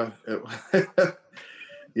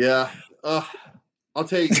 Yeah. I'll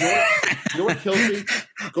tell you, you know what kills me?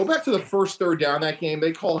 Go back to the first third down that game.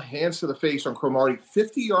 They call hands to the face on Cromartie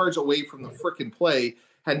 50 yards away from the freaking play.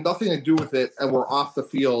 Had nothing to do with it, and we're off the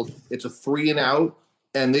field. It's a 3 and out,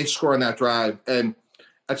 and they score on that drive. And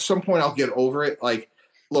at some point, I'll get over it. Like,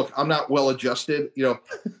 look, I'm not well adjusted. You know,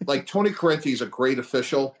 like Tony Corrente is a great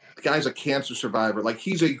official. The guy's a cancer survivor. Like,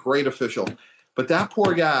 he's a great official. But that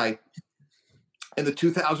poor guy in the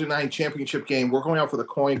 2009 championship game, we're going out for the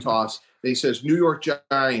coin toss. And he says, New York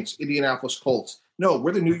Giants, Indianapolis Colts. No,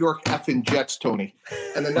 we're the New York effing Jets, Tony.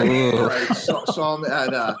 And the night before, I saw him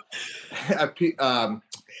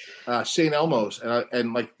at St. Elmo's,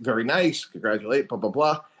 and like, very nice, congratulate, blah, blah,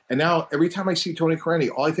 blah. And now every time I see Tony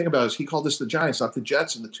Corrente, all I think about is he called us the Giants, not the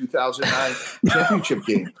Jets, in the 2009 championship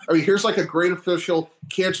game. I mean, here's like a great official,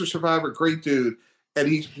 cancer survivor, great dude, and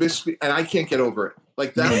he missed me, and I can't get over it.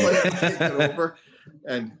 Like that play, I can't get over.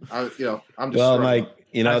 And I'm just Mike,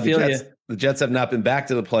 the Jets have not been back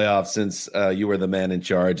to the playoffs since you were the man in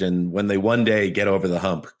charge. And when they one day get over the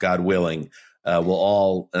hump, God willing, we'll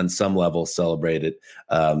all on some level celebrate it.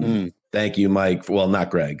 Thank you, Mike. Well,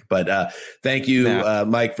 not Greg, but thank you,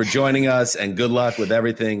 Mike, for joining us, and good luck with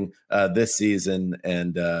everything this season.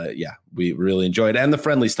 And we really enjoyed it. And the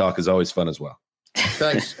Friendlies talk is always fun as well.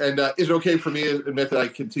 Thanks. And is it okay for me to admit that I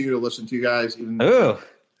continue to listen to you guys, even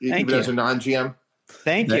as a non-GM?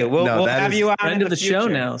 Thank you. We'll have you on friend of the show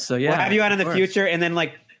now. So yeah, we'll have you on in the future, and then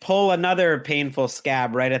like pull another painful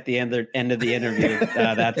scab right at the end of the interview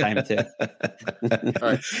that time too.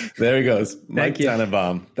 All right, there he goes. Mike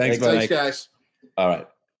Tannenbaum. Thanks, guys. All right,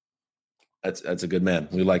 that's a good man.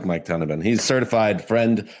 We like Mike Tannenbaum. He's a certified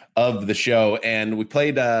friend of the show, and we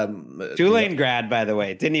played Tulane grad, by the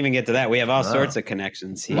way. Didn't even get to that. We have all sorts of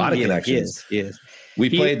connections. A lot of connections. He is. We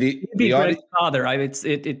played the Greg's father. It's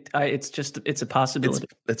a possibility.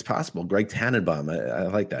 It's possible. Greg Tannenbaum. I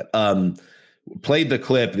like that. Played the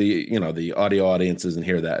clip. The audio audience doesn't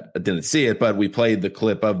hear that. I didn't see it, but we played the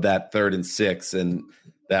clip of that 3rd and 6, and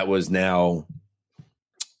that was now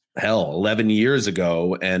 11 years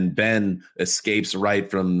ago. And Ben escapes right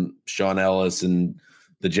from Sean Ellis and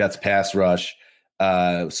the Jets pass rush.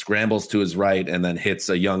 scrambles to his right, and then hits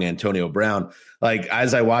a young Antonio Brown. Like,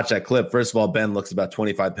 as I watch that clip, first of all, Ben looks about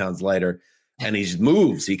 25 pounds lighter, and he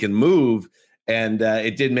moves. He can move. And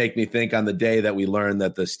it did make me think on the day that we learned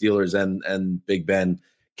that the Steelers and Big Ben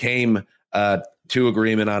came to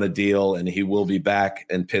agreement on a deal, and he will be back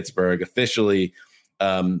in Pittsburgh officially.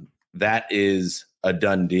 That is a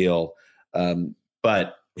done deal.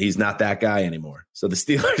 But he's not that guy anymore. So the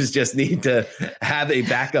Steelers just need to have a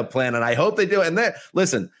backup plan, and I hope they do. And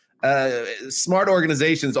listen, smart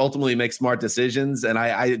organizations ultimately make smart decisions, and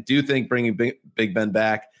I do think bringing Big Ben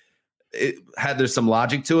back, there's some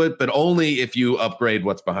logic to it, but only if you upgrade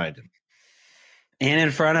what's behind him. And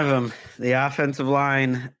in front of him, the offensive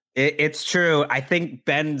line. It's true. I think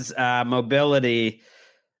Ben's mobility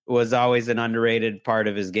was always an underrated part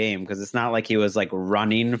of his game, because it's not like he was like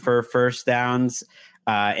running for first downs.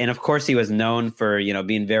 And of course he was known for,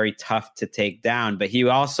 being very tough to take down, but he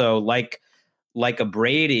also, like a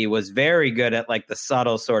Brady, was very good at like the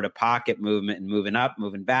subtle sort of pocket movement and moving up,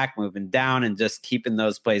 moving back, moving down, and just keeping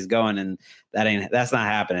those plays going. And that's not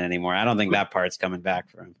happening anymore. I don't think that part's coming back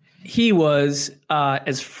for him. He was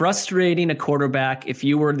as frustrating a quarterback if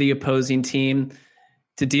you were the opposing team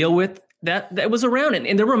to deal with. That was around it.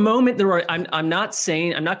 And there were moments, I'm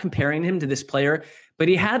not comparing him to this player, but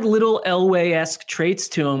he had little Elway-esque traits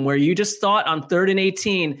to him where you just thought on 3rd and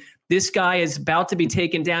 18, this guy is about to be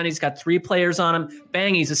taken down. He's got 3 players on him.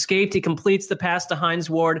 Bang, he's escaped. He completes the pass to Hines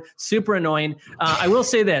Ward. Super annoying. I will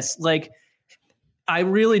say this, I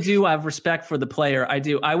really do have respect for the player. I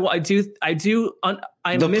do. I'm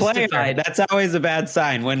the mystified. Player, that's always a bad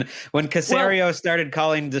sign. When Caserio started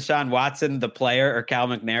calling Deshaun Watson the player, or Cal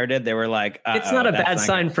McNair did, they were like, it's not a bad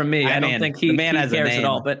sign from me. I don't think he cares at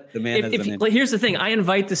all. But here's the thing. I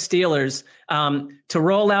invite the Steelers to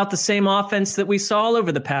roll out the same offense that we saw all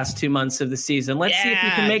over the past 2 months of the season. Let's see if we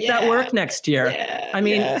can make that work next year.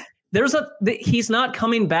 He's not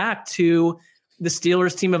coming back to the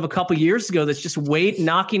Steelers team of a couple years ago that's just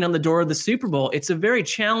knocking on the door of the Super Bowl. It's a very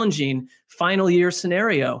challenging final year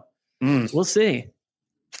scenario. We'll see.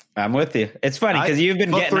 I'm with you. It's funny because you've been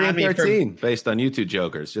getting on me based on you two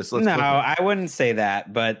jokers. I wouldn't say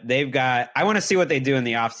that, but I want to see what they do in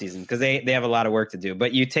the offseason, because they have a lot of work to do.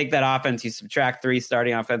 But you take that offense, you subtract 3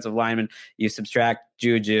 starting offensive linemen, you subtract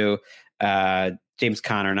Juju, James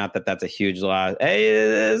Conner, not that that's a huge loss. Hey,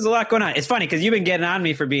 there's a lot going on. It's funny because you've been getting on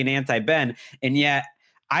me for being anti-Ben, and yet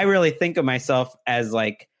I really think of myself as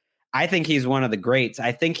I think he's one of the greats.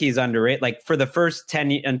 I think he's underrated. For the first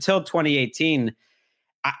 10 until 2018,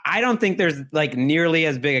 I don't think there's nearly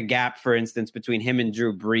as big a gap, for instance, between him and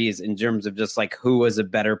Drew Brees in terms of just who was a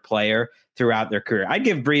better player throughout their career. I'd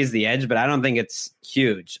give Brees the edge, but I don't think it's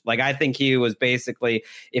huge. I think he was basically,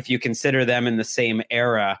 if you consider them in the same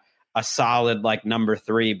era, a solid number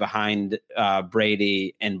 3 behind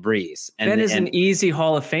Brady and Brees. Ben is an easy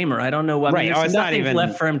Hall of Famer. I don't know what. Right. There's nothing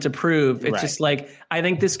left for him to prove. It's just I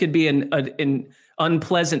think this could be an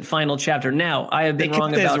unpleasant final chapter. Now, I have been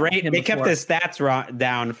wrong about him. They kept his stats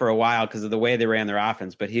down for a while because of the way they ran their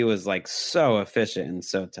offense, but he was so efficient and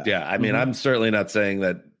so tough. Yeah, I mean, I'm certainly not saying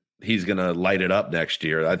that he's going to light it up next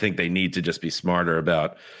year. I think they need to just be smarter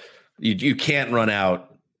about. You can't run out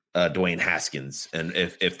Dwayne Haskins, and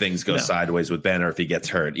if things go sideways with Ben, or if he gets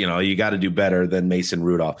hurt, you got to do better than Mason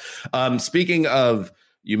Rudolph. Speaking of,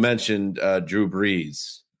 you mentioned Drew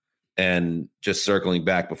Brees, and just circling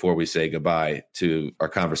back before we say goodbye to our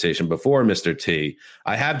conversation before Mr. T,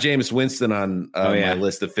 I have Jameis Winston on my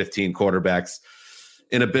list of 15 quarterbacks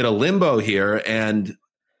in a bit of limbo here. And,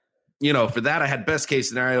 for that, I had best case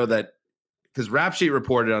scenario because Rap Sheet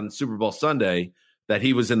reported on Super Bowl Sunday that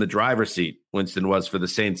he was in the driver's seat, Winston was, for the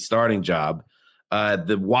Saints starting job.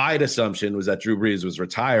 The wide assumption was that Drew Brees was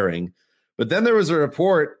retiring. But then there was a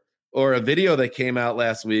report or a video that came out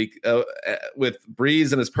last week with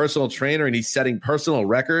Brees and his personal trainer, and he's setting personal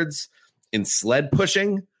records in sled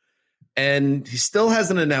pushing. And he still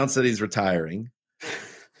hasn't announced that he's retiring.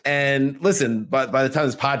 And listen, by the time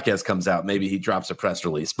this podcast comes out, maybe he drops a press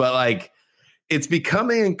release. But it's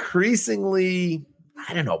becoming increasingly,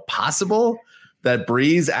 possible that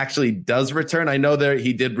Brees actually does return. I know that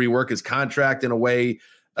he did rework his contract in a way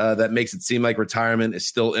that makes it seem like retirement is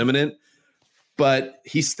still imminent, but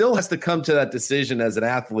he still has to come to that decision as an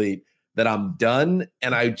athlete that I'm done.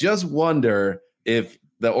 And I just wonder if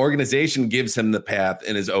the organization gives him the path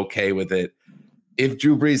and is okay with it. If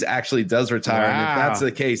Drew Brees actually does retire, and if that's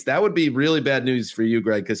the case, that would be really bad news for you,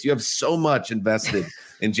 Greg, because you have so much invested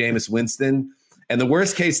in Jameis Winston. And the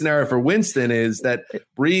worst case scenario for Winston is that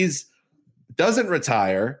Brees doesn't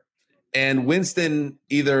retire, and Winston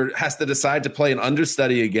either has to decide to play an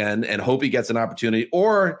understudy again and hope he gets an opportunity,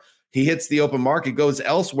 or he hits the open market, goes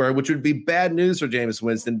elsewhere, which would be bad news for Jameis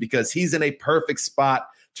Winston because he's in a perfect spot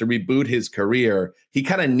to reboot his career. He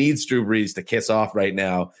kind of needs Drew Brees to kiss off right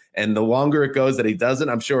now. And the longer it goes that he doesn't,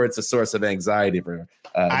 I'm sure it's a source of anxiety for him.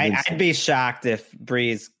 I'd be shocked if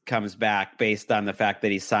Brees comes back based on the fact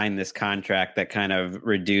that he signed this contract that kind of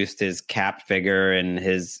reduced his cap figure and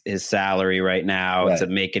his salary right now to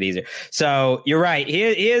make it easier. So you're right.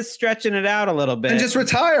 He is stretching it out a little bit. And just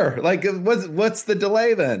retire. Like, what's the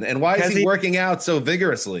delay then? And why is he working out so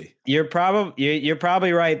vigorously? You're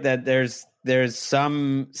probably right that there's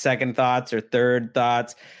some second thoughts or third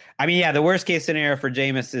thoughts. I mean, yeah, the worst case scenario for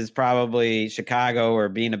Jameis is probably Chicago or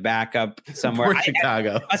being a backup somewhere.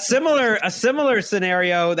 Chicago. A similar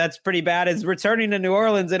scenario that's pretty bad is returning to New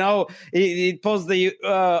Orleans and he pulls the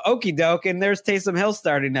okey doke and there's Taysom Hill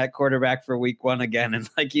starting that quarterback for week 1 again, and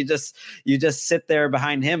like you just sit there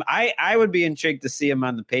behind him. I would be intrigued to see him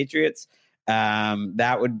on the Patriots.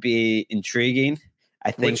 That would be intriguing.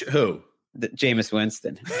 I think who? Jameis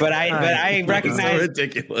Winston, but I recognize so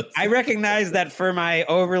ridiculous. I recognize that for my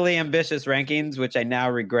overly ambitious rankings, which I now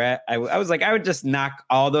regret, I was like, I would just knock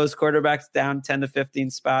all those quarterbacks down 10 to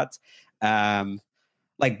 15 spots.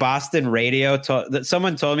 Like Boston radio,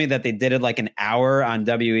 someone told me that they did it like an hour on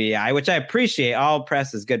WEI, which I appreciate. All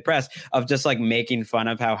press is good press, of just like making fun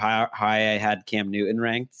of how high I had Cam Newton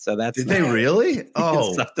ranked. So did they really?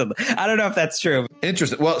 Oh, I don't know if that's true.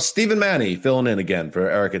 Interesting. Well, Stephen Manny filling in again for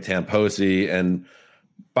Erica Tamposi. And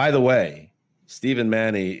by the way, Stephen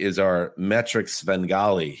Manny is our metric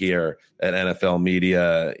Svengali here at NFL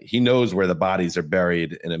Media. He knows where the bodies are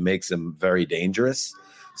buried, and it makes him very dangerous.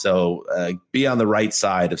 So be on the right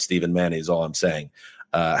side of Stephen Manny is all I'm saying.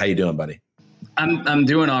 How you doing, buddy? I'm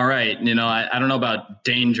doing all right. You know, I don't know about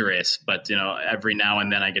dangerous, but you know, every now and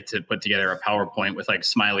then I get to put together a PowerPoint with like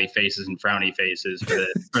smiley faces and frowny faces for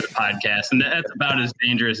the podcast, and that's about as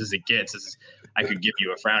dangerous as it gets. I could give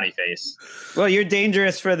you a frowny face. Well, you're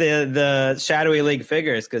dangerous for the shadowy league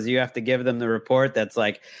figures because you have to give them the report that's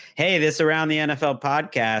like, hey, this Around the NFL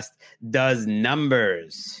podcast does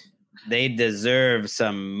numbers. They deserve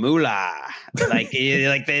some moolah. Like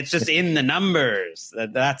it's just in the numbers.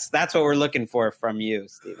 That's what we're looking for from you,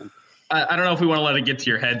 Stephen. I don't know if we want to let it get to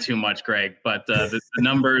your head too much, Greg, but the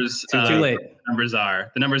numbers too late.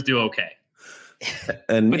 The numbers do okay.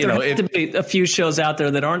 And but there have to be a few shows out there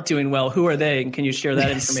that aren't doing well. Who are they? And can you share that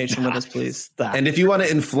information with us, please? Stop. And if you want to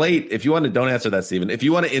inflate, don't answer that, Stephen. If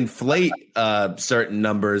you want to inflate certain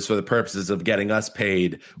numbers for the purposes of getting us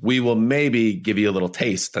paid, we will maybe give you a little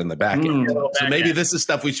taste on the back end. So maybe this is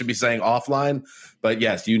stuff we should be saying offline. But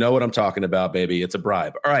yes, you know what I'm talking about, baby. It's a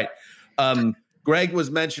bribe. All right. Greg was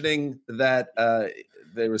mentioning that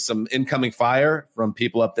there was some incoming fire from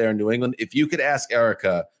people up there in New England. If you could ask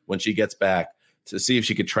Erica when she gets back to see if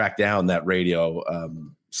she could track down that radio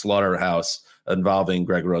slaughterhouse involving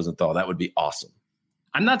Greg Rosenthal, that would be awesome.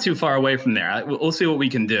 I'm not too far away from there. We'll see what we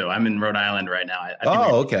can do. I'm in Rhode Island right now.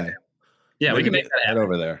 Okay. Yeah, we can make that happen. Head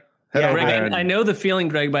over there. Greg, I know the feeling,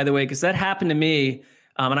 Greg, by the way, because that happened to me.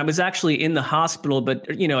 And I was actually in the hospital,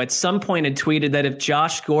 but, you know, at some point had tweeted that if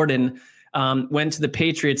Josh Gordon went to the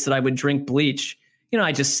Patriots that I would drink bleach. You know,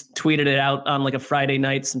 I just tweeted it out on like a Friday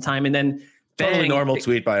night sometime. And then totally normal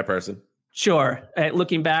tweet by a person. Sure.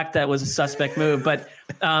 Looking back, that was a suspect move, but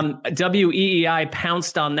WEEI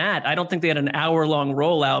pounced on that. I don't think they had an hour-long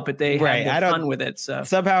rollout, but they had fun with it. So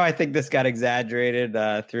somehow I think this got exaggerated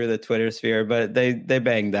through the Twitter sphere, but they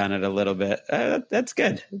banged on it a little bit. That's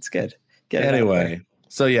good. It's good. Anyway,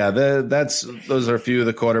 so yeah, those are a few of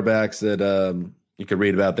the quarterbacks that you could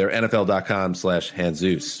read about there.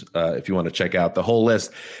 NFL.com/Hanzus if you want to check out the whole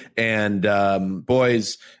list. And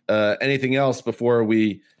boys, anything else before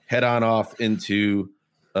we head on off into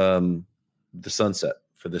the sunset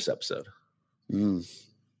for this episode?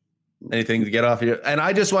 Anything to get off here? And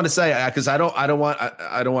I just want to say, because I don't want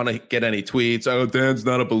to get any tweets. Oh, Dan's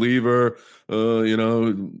not a believer. You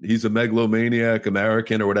know, he's a megalomaniac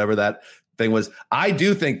American or whatever that thing was. I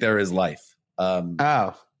do think there is life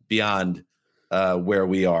beyond where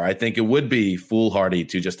we are. I think it would be foolhardy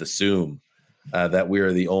to just assume that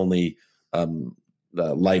we're the only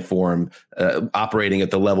life form operating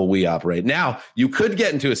at the level we operate. Now, you could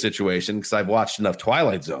get into a situation, because I've watched enough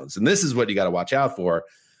Twilight Zones, and this is what you got to watch out for,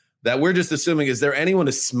 that we're just assuming, is there anyone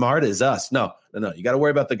as smart as us? No. You got to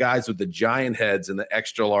worry about the guys with the giant heads and the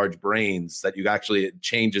extra large brains that it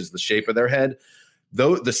changes the shape of their head.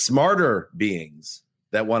 Though the smarter beings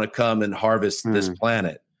that want to come and harvest this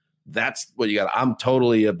planet, that's what you got. I'm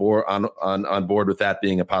totally on board with that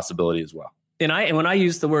being a possibility as well. And when I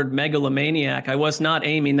use the word megalomaniac, I was not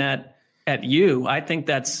aiming that at you. I think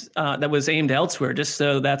that was aimed elsewhere, just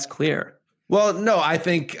so that's clear. Well, no, I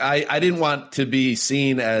think I didn't want to be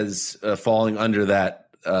seen as falling under that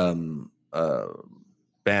banner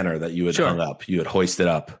that you had hung up, you had hoisted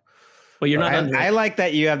up. Well, you're not. I like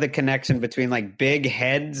that you have the connection between like big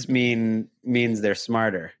heads means they're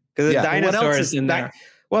smarter because the dinosaurs. What else is in there?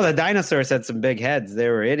 Well, the dinosaurs had some big heads. They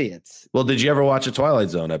were idiots. Well, did you ever watch a Twilight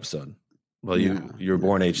Zone episode? Well, you were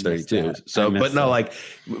born age 32. So, but no, like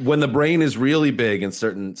when the brain is really big in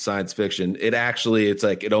certain science fiction, it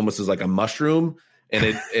almost is like a mushroom,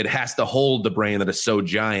 and it has to hold the brain that is so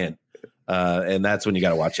giant, and that's when you got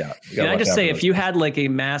to watch out. Can I just say, if you had like a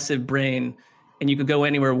massive brain and you could go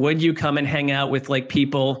anywhere, would you come and hang out with like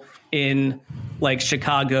people in like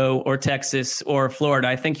Chicago or Texas or Florida?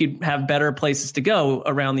 I think you'd have better places to go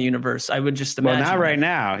around the universe. I would just imagine. Well, not right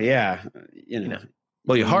now. Yeah. You know.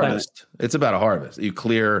 Well, you harvest. It's about a harvest. You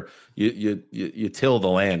clear, you till the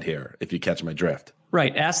land here, if you catch my drift.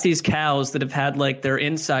 Right. Ask these cows that have had like their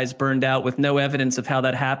insides burned out with no evidence of how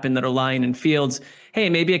that happened that are lying in fields. Hey,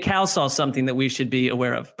 maybe a cow saw something that we should be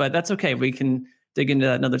aware of, but that's okay. We can dig into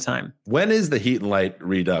that another time. When is the heat and light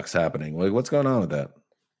redux happening? Like, what's going on with that?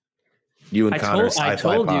 You and Connor I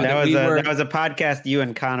told you that was a podcast you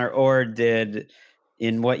and Connor Orr did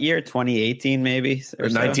in what year? 2018, maybe? Or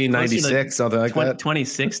 1996, something like that.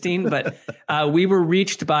 2016. But we were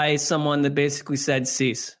reached by someone that basically said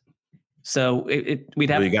cease. So we'd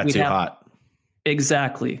have. You got too hot.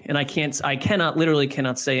 Exactly. And I literally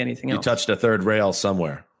cannot say anything else. You touched a third rail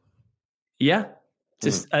somewhere. Yeah.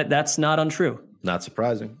 Just that's not untrue. Not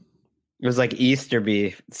surprising. It was like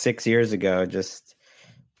Easterby 6 years ago. Just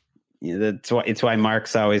it's why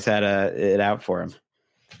Mark's always had it out for him.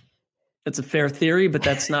 That's a fair theory, but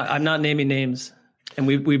that's not. I'm not naming names, and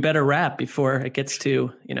we better wrap before it gets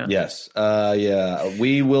to Yes,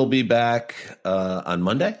 we will be back on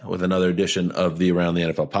Monday with another edition of the Around the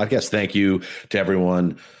NFL podcast. Thank you to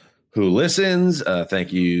everyone who listens.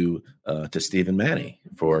 Thank you to Stephen Manny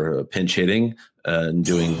for pinch hitting and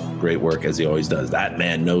doing great work as he always does. That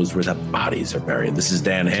man knows where the bodies are buried. This is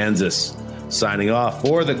Dan Hanzus signing off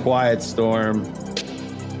for the Quiet Storm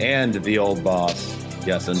and the Old Boss.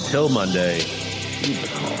 Yes, until Monday, keep the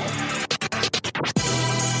call.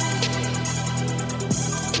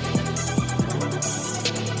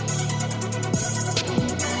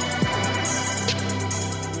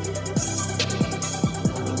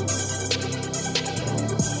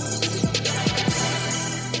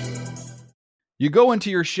 You go into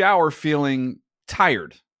your shower feeling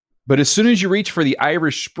tired, but as soon as you reach for the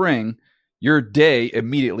Irish Spring, your day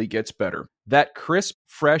immediately gets better. That crisp,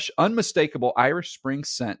 fresh, unmistakable Irish Spring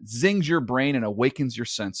scent zings your brain and awakens your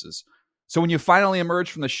senses. So when you finally emerge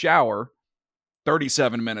from the shower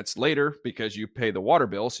 37 minutes later, because you pay the water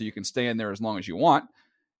bill so you can stay in there as long as you want,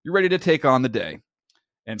 you're ready to take on the day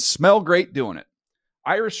and smell great doing it.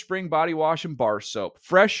 Irish Spring Body Wash and Bar Soap.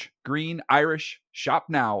 Fresh, green, Irish. Shop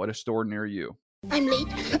now at a store near you. I'm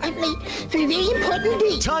late for a very important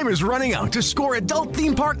date. Time is running out to score adult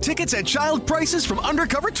theme park tickets at child prices from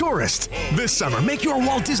Undercover Tourist. This summer, make your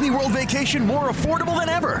Walt Disney World vacation more affordable than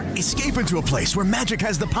ever. Escape into a place where magic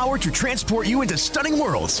has the power to transport you into stunning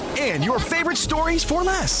worlds and your favorite stories for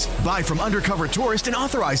less. Buy from Undercover Tourist, an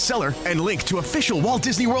authorized seller, and link to official Walt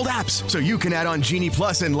Disney World apps so you can add on Genie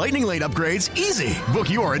Plus and Lightning Lane upgrades easy. Book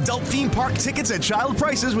your adult theme park tickets at child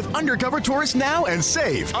prices with Undercover Tourist now and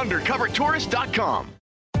save. UndercoverTourist.com.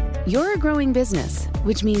 You're a growing business,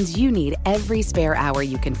 which means you need every spare hour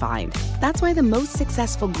you can find. That's why the most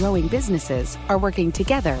successful growing businesses are working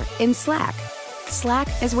together in Slack. Slack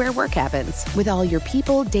is where work happens, with all your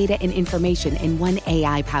people, data, and information in one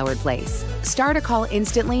AI-powered place. Start a call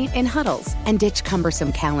instantly in huddles and ditch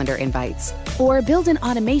cumbersome calendar invites. Or build an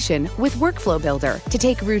automation with Workflow Builder to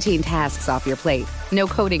take routine tasks off your plate. No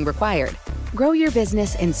coding required. Grow your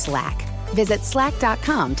business in Slack. Visit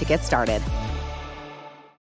slack.com to get started.